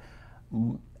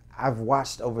I've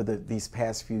watched over these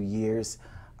past few years,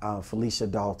 Felicia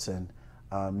Dalton,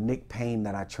 Nick Payne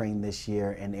that I trained this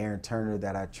year, and Aaron Turner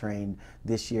that I trained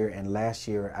this year. And last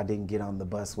year I didn't get on the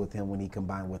bus with him when he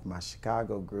combined with my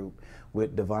Chicago group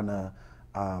with Devonna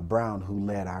Brown, who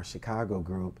led our Chicago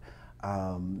group.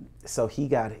 So he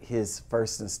got his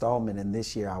first installment, and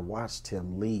this year I watched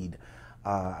him lead.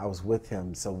 I was with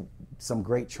him, so some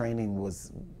great training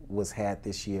was had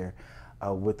this year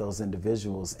with those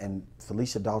individuals. And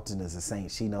Felicia Dalton is a saint.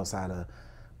 She knows how to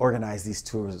organize these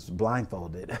tours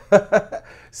blindfolded.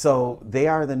 So they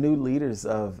are the new leaders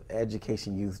of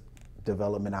education, youth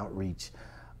development, outreach,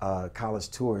 college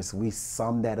tours. We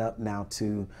sum that up now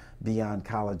to beyond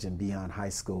college and beyond high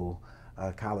school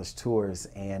college tours,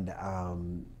 and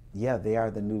yeah, they are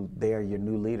your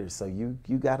new leaders. So you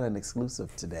got an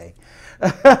exclusive today.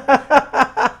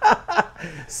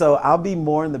 So I'll be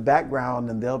more in the background,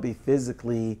 and they'll be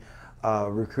physically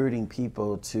recruiting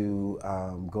people to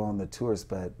go on the tours,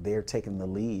 but they're taking the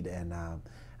lead, and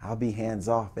I'll be hands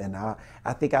off. And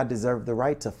I think I deserve the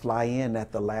right to fly in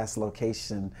at the last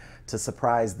location to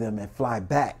surprise them and fly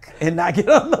back and not get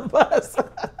on the bus.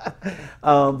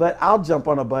 But I'll jump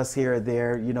on a bus here or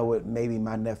there, you know, with maybe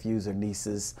my nephews or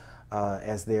nieces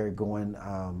as they're going,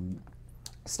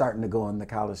 starting to go on the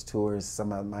college tours,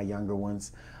 some of my younger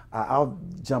ones. I'll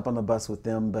jump on the bus with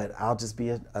them, but I'll just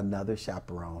be another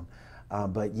chaperone.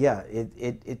 But yeah,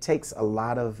 it takes a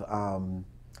lot of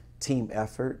team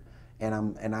effort,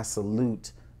 and I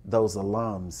salute those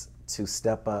alums to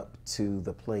step up to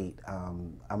the plate.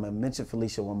 I'm gonna mention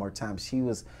Felicia one more time. She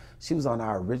was on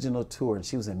our original tour, and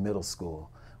she was in middle school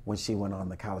when she went on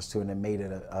the college tour, and it made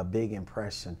it a big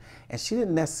impression. And she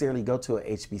didn't necessarily go to a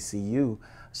HBCU.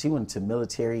 She went to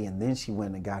military, and then she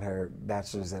went and got her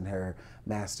bachelor's and her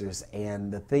master's.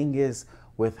 And the thing is,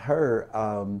 with her,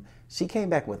 she came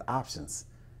back with options.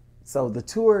 So the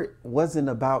tour wasn't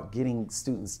about getting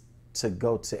students to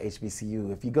go to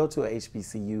HBCU. If you go to a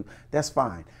HBCU, that's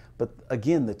fine. But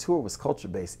again, the tour was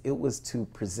culture-based. It was to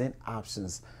present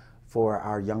options for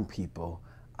our young people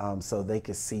so they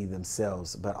could see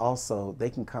themselves. But also,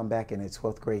 they can come back in their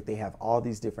 12th grade. They have all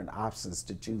these different options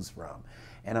to choose from.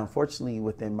 And unfortunately,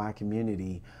 within my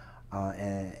community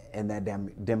and that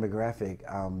demographic,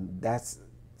 that's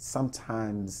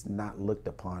sometimes not looked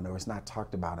upon, or it's not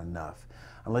talked about enough.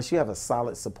 Unless you have a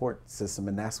solid support system,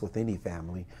 and that's with any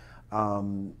family,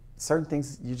 certain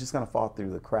things you're just going to fall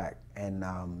through the crack and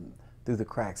through the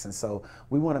cracks. And so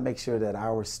we want to make sure that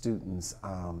our students,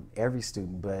 every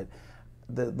student, but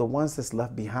the ones that's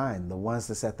left behind, the ones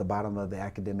that's at the bottom of the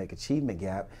academic achievement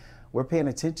gap, we're paying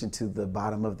attention to the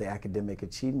bottom of the academic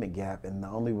achievement gap, and the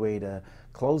only way to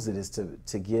close it is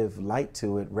to give light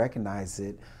to it, recognize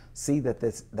it, see that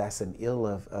that's an ill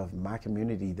of my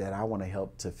community that I want to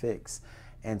help to fix.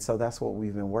 And so that's what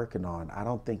we've been working on. I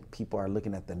don't think people are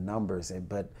looking at the numbers,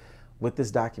 but with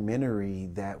this documentary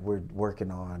that we're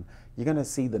working on, you're going to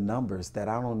see the numbers that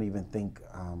I don't even think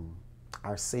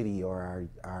our city or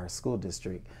our school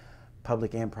district,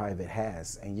 public and private,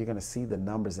 has. And you're going to see the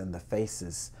numbers and the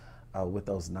faces with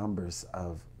those numbers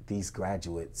of these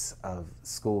graduates of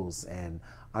schools and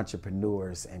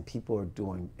entrepreneurs, and people are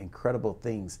doing incredible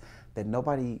things that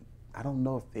I don't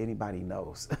know if anybody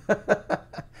knows.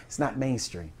 It's not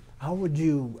mainstream. How would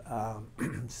you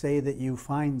say that you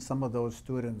find some of those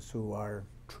students who are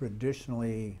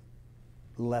traditionally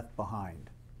left behind?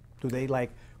 Do they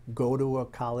like go to a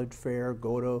college fair,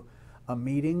 go to a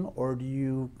meeting, or do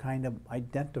you kind of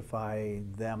identify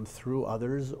them through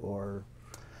others? Or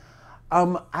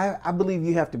I believe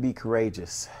you have to be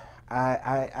courageous.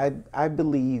 I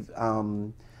believe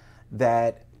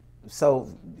that, so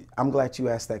I'm glad you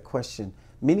asked that question.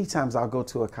 Many times I'll go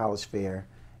to a college fair,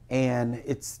 and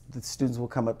the students will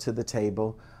come up to the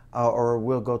table, or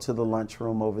we'll go to the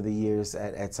lunchroom over the years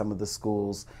at some of the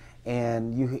schools,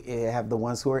 and you have the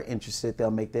ones who are interested,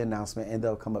 they'll make the announcement and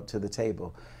they'll come up to the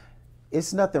table.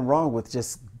 It's nothing wrong with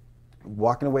just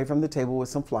walking away from the table with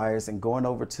some flyers and going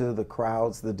over to the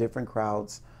crowds, the different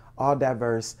crowds, all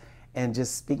diverse, and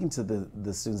just speaking to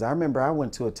the students. I remember I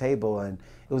went to a table, and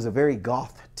it was a very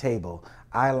goth table,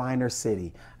 eyeliner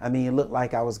city. I mean, it looked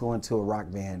like I was going to a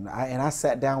rock band. And I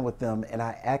sat down with them, and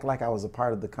I act like I was a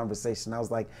part of the conversation. I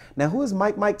was like, now who is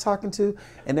Mike talking to?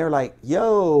 And they're like,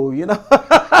 yo, you know.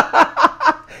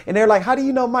 And they're like, how do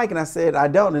you know Mike? And I said, I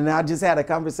don't. And I just had a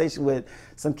conversation with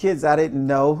some kids I didn't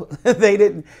know. They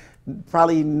didn't,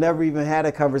 probably never even had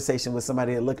a conversation with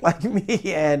somebody that looked like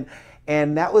me.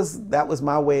 And that was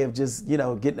my way of just, you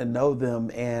know, getting to know them.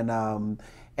 And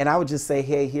I would just say,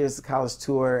 hey, here's the college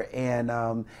tour. And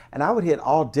I would hit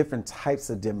all different types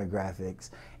of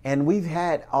demographics. And we've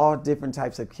had all different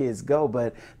types of kids go,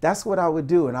 but that's what I would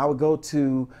do. And I would go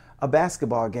to a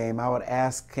basketball game. I would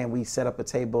ask, can we set up a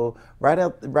table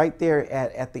right there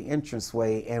at the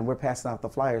entranceway, and we're passing out the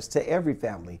flyers to every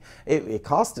family. It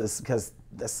cost us, because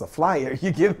that's a flyer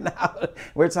you're giving out.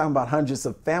 We're talking about hundreds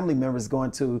of family members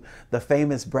going to the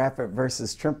famous Bradford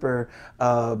versus Trimper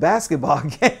basketball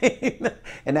game.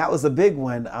 And that was a big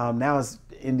one. Now it's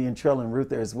Indian Trail and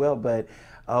Route there as well, but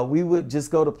we would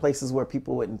just go to places where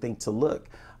people wouldn't think to look.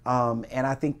 And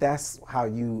I think that's how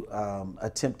you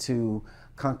attempt to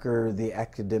conquer the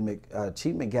academic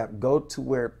achievement gap. Go to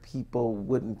where people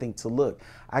wouldn't think to look.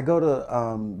 I go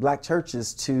to black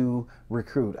churches to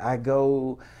recruit. I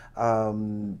go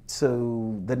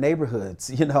to the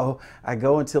neighborhoods, you know. I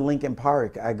go into Lincoln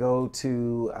Park. I go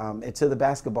to the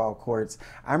basketball courts.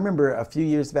 I remember a few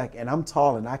years back, and I'm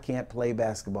tall and I can't play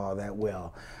basketball that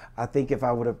well. I think if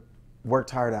I would have worked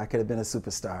harder, I could have been a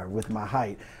superstar with my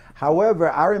height. However,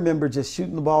 I remember just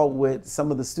shooting the ball with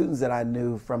some of the students that I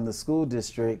knew from the school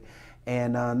district,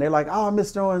 and they're like, "Oh,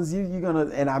 Mr. Owens, you gonna?"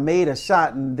 And I made a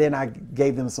shot, and then I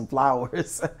gave them some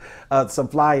flowers, some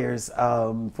flyers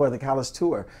for the college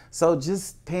tour. So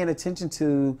just paying attention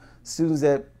to students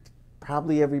that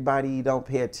probably everybody don't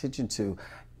pay attention to.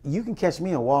 You can catch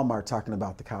me in Walmart talking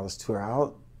about the college tour.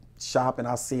 I'll shop and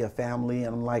I'll see a family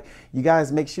and I'm like, you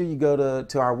guys make sure you go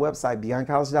to our website,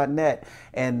 beyondcollege.net,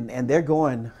 and they're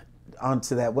going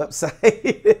onto that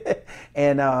website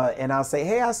and I'll say,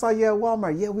 hey, I saw you at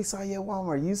Walmart. Yeah, we saw you at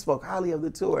Walmart. You spoke highly of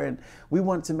the tour and we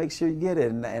want to make sure you get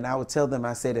it. And I would tell them,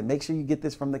 I said, and make sure you get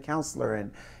this from the counselor.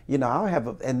 And I'll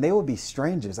have and they will be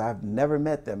strangers. I've never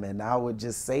met them. And I would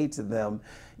just say to them,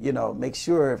 make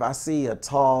sure if I see a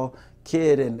tall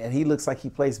kid and he looks like he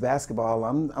plays basketball,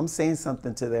 I'm saying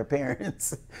something to their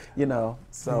parents,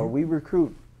 So we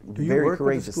recruit Do you very work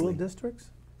courageously. with the school districts?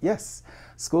 Yes,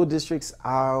 school districts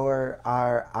are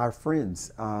our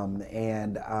friends,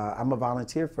 and I'm a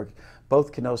volunteer for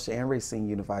both Kenosha and Racine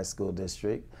Unified School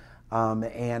District,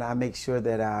 and I make sure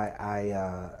that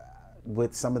I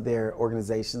with some of their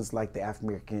organizations like the African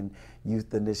American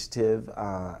Youth Initiative,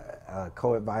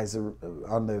 co-advisor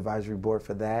on the advisory board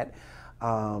for that.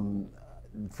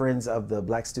 Friends of the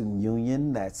Black Student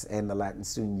Union, and the Latin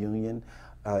Student Union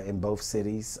in both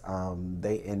cities.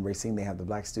 In Racine, they have the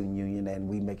Black Student Union, and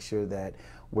we make sure that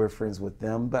we're friends with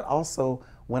them. But also,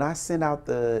 when I send out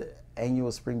the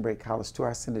annual Spring Break College Tour,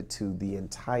 I send it to the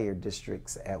entire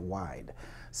districts at wide.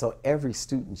 So every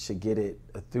student should get it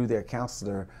through their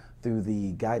counselor, through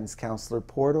the guidance counselor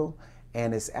portal,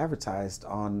 and it's advertised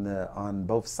on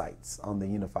both sites, on the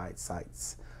unified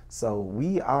sites. So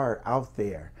we are out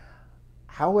there.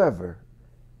 However,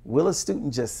 will a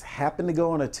student just happen to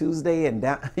go on a Tuesday and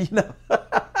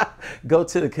go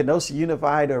to the Kenosha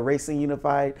Unified or Racing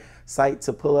Unified site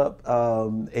to pull up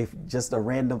just a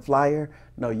random flyer?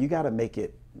 No, you got to make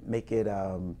it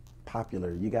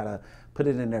popular. You got to put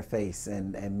it in their face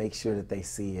and make sure that they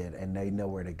see it and they know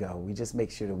where to go. We just make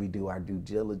sure that we do our due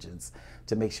diligence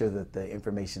to make sure that the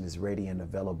information is ready and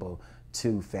available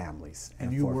to families.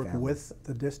 And you work with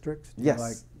the districts? Do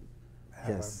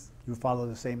Yes. You follow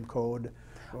the same code?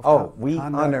 We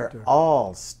honor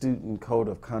all student code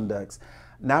of conducts,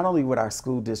 not only with our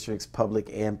school districts, public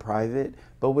and private,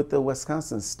 but with the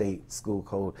Wisconsin State School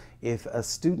Code. If a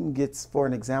student gets, for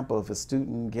an example, if a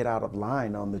student get out of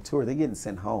line on the tour, they're getting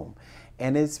sent home.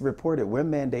 And it's reported. We're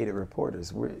mandated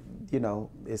reporters.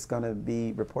 It's going to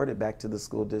be reported back to the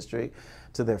school district,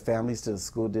 to their families, to the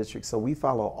school district. So we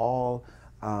follow all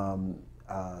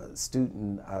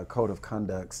student code of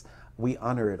conducts. We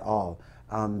honor it all.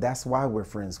 That's why we're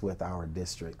friends with our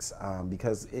districts,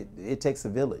 because it takes a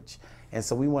village. And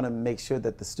so we want to make sure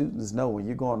that the students know when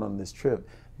you're going on this trip,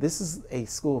 this is a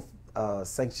school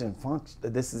sanctioned function.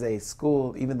 This is a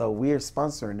school, even though we're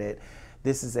sponsoring it,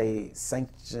 this is a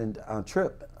sanctioned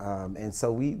trip. And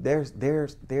so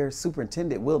their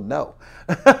superintendent will know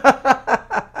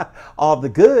all the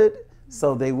good,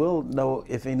 so they will know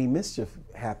if any mischief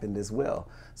happened as well.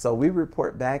 So we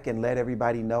report back and let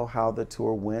everybody know how the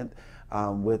tour went.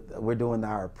 We're doing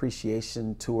our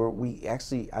appreciation tour.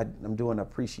 I'm doing an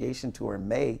appreciation tour in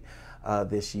May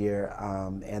this year,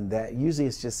 and that usually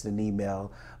it's just an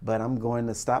email, but I'm going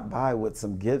to stop by with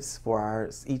some gifts for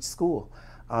each school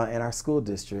in our school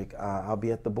district. I'll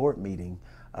be at the board meeting,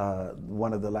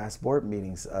 one of the last board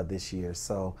meetings this year.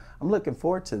 So I'm looking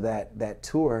forward to that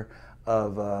tour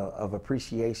of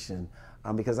appreciation,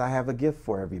 because I have a gift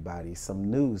for everybody, some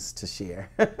news to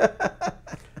share.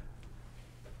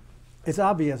 It's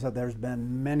obvious that there's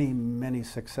been many, many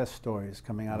success stories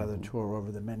coming out of the tour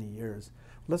over the many years.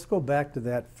 Let's go back to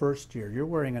that first year. You're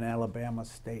wearing an Alabama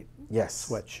State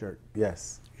sweatshirt.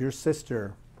 Yes. Your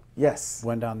sister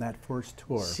went on that first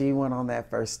tour. She went on that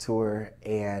first tour,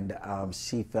 and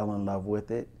she fell in love with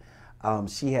it.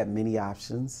 She had many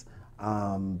options,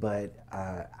 but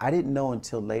I didn't know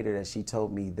until later that she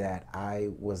told me that I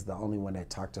was the only one that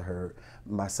talked to her.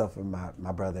 Myself and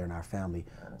my brother and our family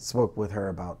spoke with her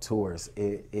about tours.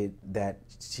 That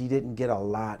she didn't get a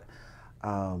lot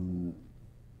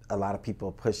of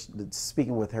people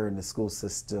speaking with her in the school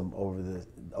system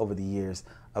over the years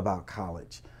about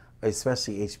college,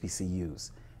 especially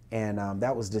HBCUs, and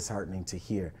that was disheartening to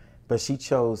hear. But she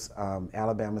chose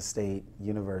Alabama State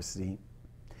University,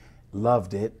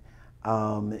 loved it.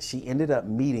 She ended up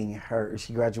meeting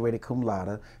she graduated cum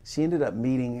laude. She ended up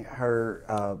meeting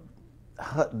her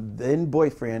then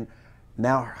boyfriend,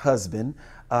 now her husband,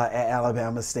 at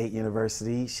Alabama State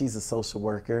University. She's a social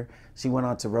worker. She went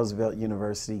on to Roosevelt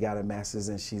University, got a master's,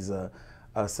 and she's a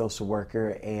a social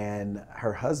worker, and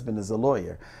her husband is a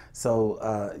lawyer.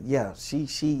 So yeah,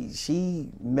 she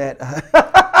met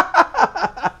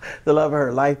the love of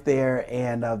her life there,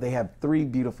 and they have 3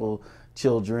 beautiful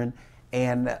children.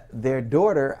 And their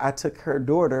daughter, I took her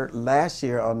daughter last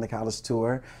year on the college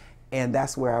tour, and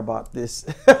that's where I bought this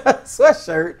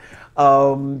sweatshirt,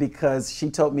 because she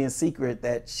told me in secret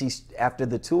that after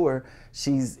the tour,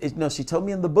 she told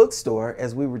me in the bookstore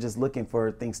as we were just looking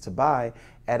for things to buy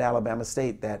at Alabama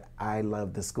State that I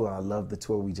love the school. I love the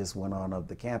tour we just went on of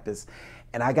the campus.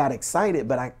 And I got excited,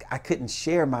 but I couldn't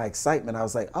share my excitement. I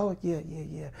was like, oh, yeah.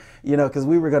 Because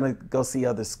we were going to go see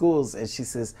other schools. And she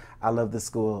says, I love this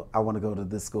school. I want to go to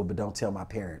this school, but don't tell my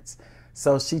parents.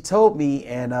 So she told me,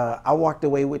 and I walked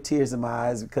away with tears in my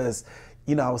eyes because,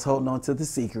 I was holding on to the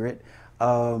secret.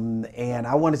 And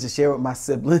I wanted to share with my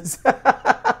siblings,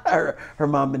 her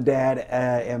mom and dad,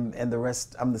 and the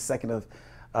rest. I'm the second of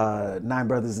 9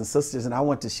 brothers and sisters, and I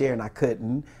wanted to share, and I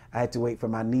couldn't. I had to wait for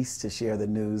my niece to share the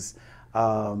news.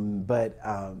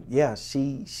 Yeah,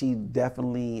 she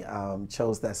definitely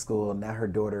chose that school. Now her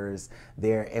daughter is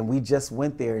there, and we just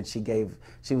went there, and she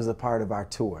was a part of our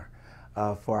tour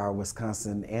for our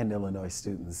Wisconsin and Illinois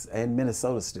students and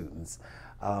Minnesota students.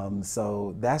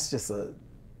 So that's just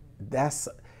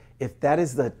if that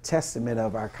is the testament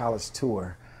of our college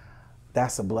tour,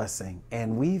 that's a blessing.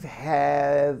 And we've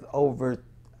had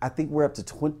I think we're up to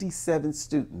 27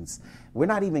 students. We're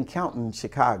not even counting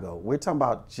Chicago. We're talking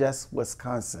about just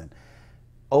Wisconsin.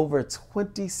 Over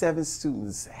 27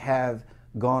 students have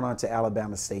gone on to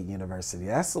Alabama State University.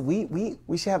 We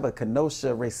should have a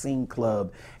Kenosha Racine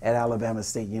Club at Alabama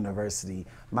State University.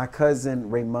 My cousin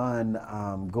Raymond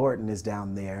Gordon is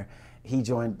down there. He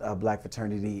joined a black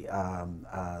fraternity,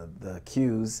 the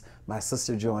Qs. My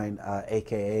sister joined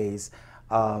AKAs.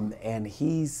 And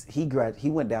he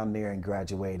went down there and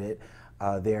graduated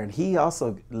there, and he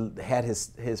also had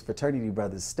his fraternity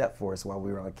brothers step for us while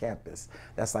we were on campus.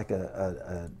 That's like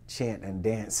a chant and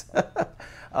dance.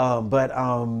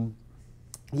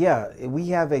 Yeah, we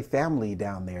have a family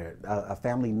down there, a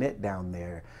family knit down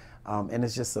there, and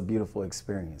it's just a beautiful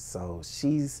experience. So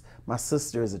my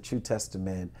sister is a true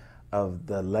testament of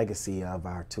the legacy of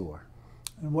our tour.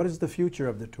 And what is the future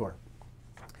of the tour?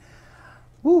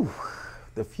 Woo.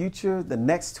 The future, the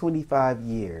next 25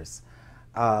 years,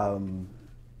 the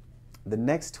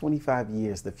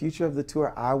future of the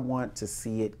tour, I want to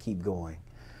see it keep going.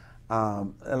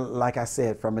 Like I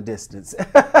said, from a distance.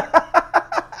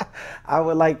 I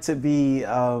would like to be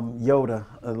Yoda.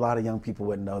 A lot of young people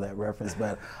wouldn't know that reference,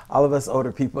 but all of us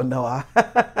older people know.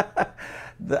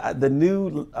 The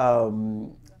new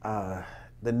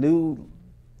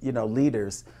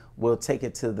leaders will take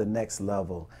it to the next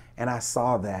level. And I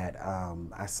saw that.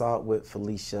 I saw it with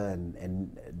Felicia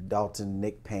and Dalton,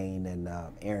 Nick Payne, and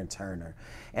Aaron Turner.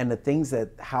 And the things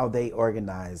how they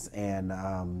organize.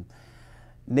 And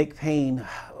Nick Payne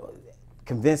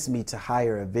convinced me to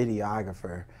hire a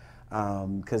videographer.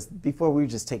 Because before we were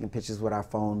just taking pictures with our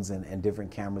phones and different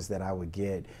cameras that I would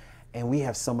get. And we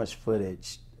have so much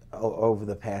footage over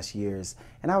the past years.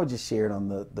 And I would just share it on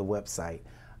the website.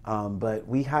 But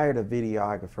we hired a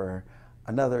videographer,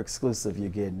 another exclusive you're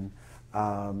getting,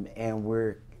 and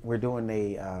we're doing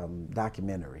a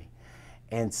documentary.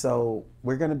 And so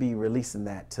we're going to be releasing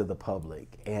that to the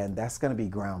public, and that's going to be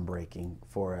groundbreaking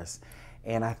for us.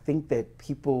 And I think that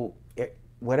people,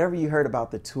 whatever you heard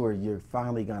about the tour, you're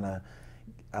finally going to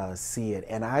see it.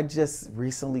 And I just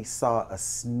recently saw a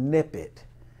snippet,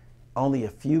 only a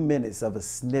few minutes of a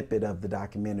snippet of the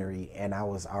documentary, and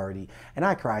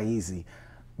I cry easy.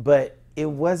 But it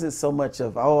wasn't so much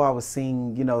of, I was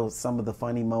seeing, some of the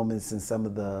funny moments and some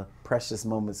of the precious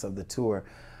moments of the tour.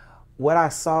 What I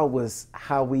saw was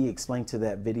how we explained to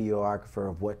that videographer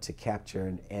of what to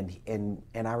capture. And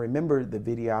I remember the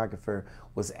videographer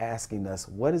was asking us,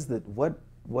 what does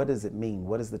it mean?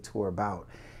 What is the tour about?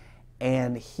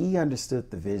 And he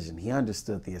understood the vision. He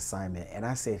understood the assignment. And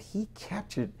I said, he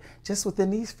captured just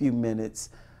within these few minutes,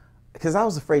 because I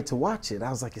was afraid to watch it. I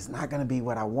was like, it's not going to be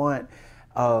what I want.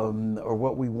 Or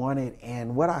what we wanted,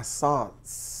 and what I saw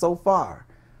so far,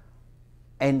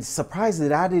 and surprised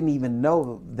that I didn't even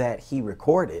know that he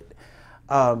recorded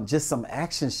just some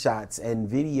action shots and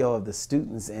video of the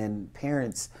students and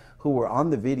parents who were on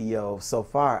the video so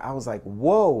far. I was like,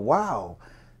 whoa, wow,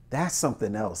 that's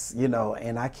something else,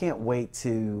 and I can't wait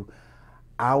to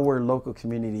our local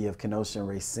community of Kenosha and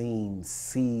Racine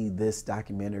see this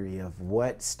documentary of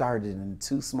what started in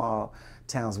 2 small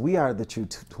towns. We are the true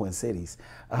Twin Cities.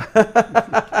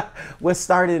 What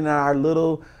started in our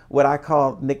little, what I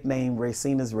call nickname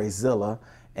Racine is Razilla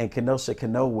and Kenosha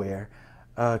Nowhere,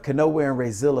 Kenosha and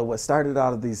Rayzilla, what started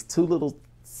out of these two little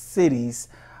cities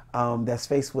that's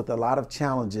faced with a lot of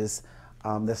challenges,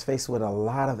 that's faced with a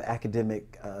lot of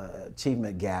academic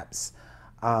achievement gaps,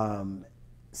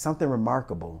 something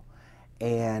remarkable.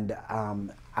 And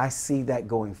I see that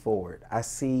going forward. I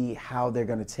see how they're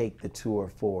going to take the tour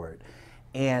forward.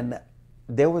 And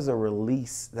there was a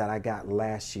release that I got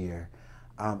last year.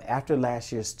 After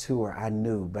last year's tour, I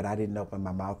knew, but I didn't open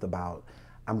my mouth about,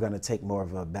 I'm going to take more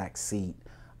of a back seat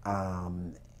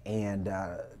and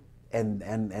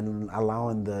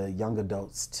allowing the young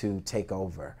adults to take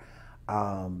over.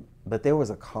 But there was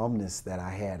a calmness that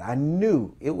I had. I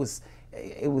knew it was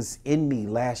in me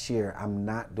last year. I'm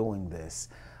not doing this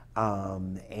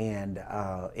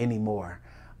anymore.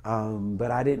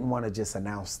 But I didn't want to just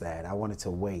announce that. I wanted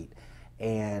to wait.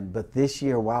 But this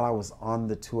year, while I was on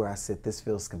the tour, I said, this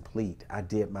feels complete. I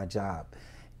did my job.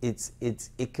 It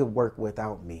could work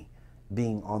without me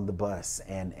being on the bus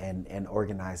and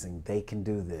organizing. They can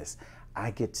do this.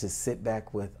 I get to sit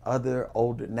back with other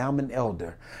older, now I'm an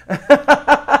elder.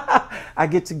 I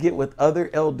get to get with other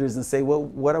elders and say, well,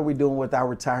 what are we doing with our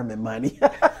retirement money?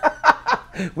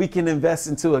 We can invest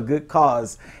into a good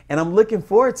cause. And I'm looking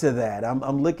forward to that.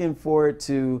 I'm looking forward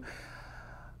to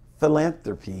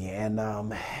philanthropy, and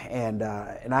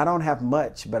I don't have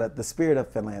much, but the spirit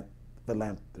of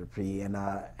philanthropy, and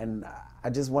I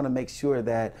just want to make sure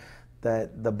that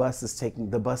the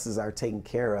buses are taken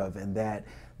care of, and that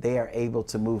they are able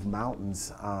to move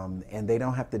mountains, and they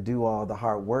don't have to do all the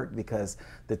hard work because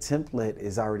the template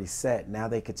is already set. Now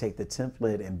they could take the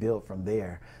template and build from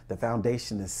there. The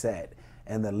foundation is set,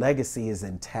 and the legacy is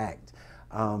intact.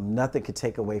 Nothing could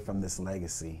take away from this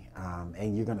legacy,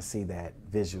 and you're going to see that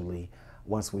visually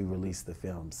once we release the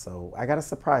film. So I got a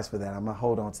surprise for that. I'm going to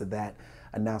hold on to that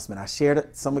announcement. I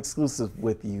shared some exclusive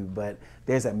with you, but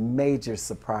there's a major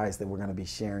surprise that we're going to be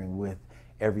sharing with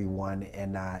everyone,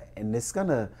 and it's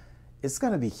gonna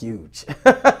be huge.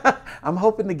 I'm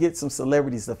hoping to get some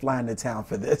celebrities to fly into town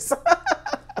for this.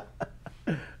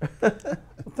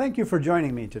 Thank you for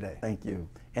joining me today. Thank you.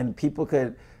 And people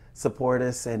could support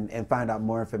us and find out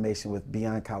more information with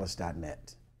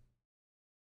beyondcollege.net.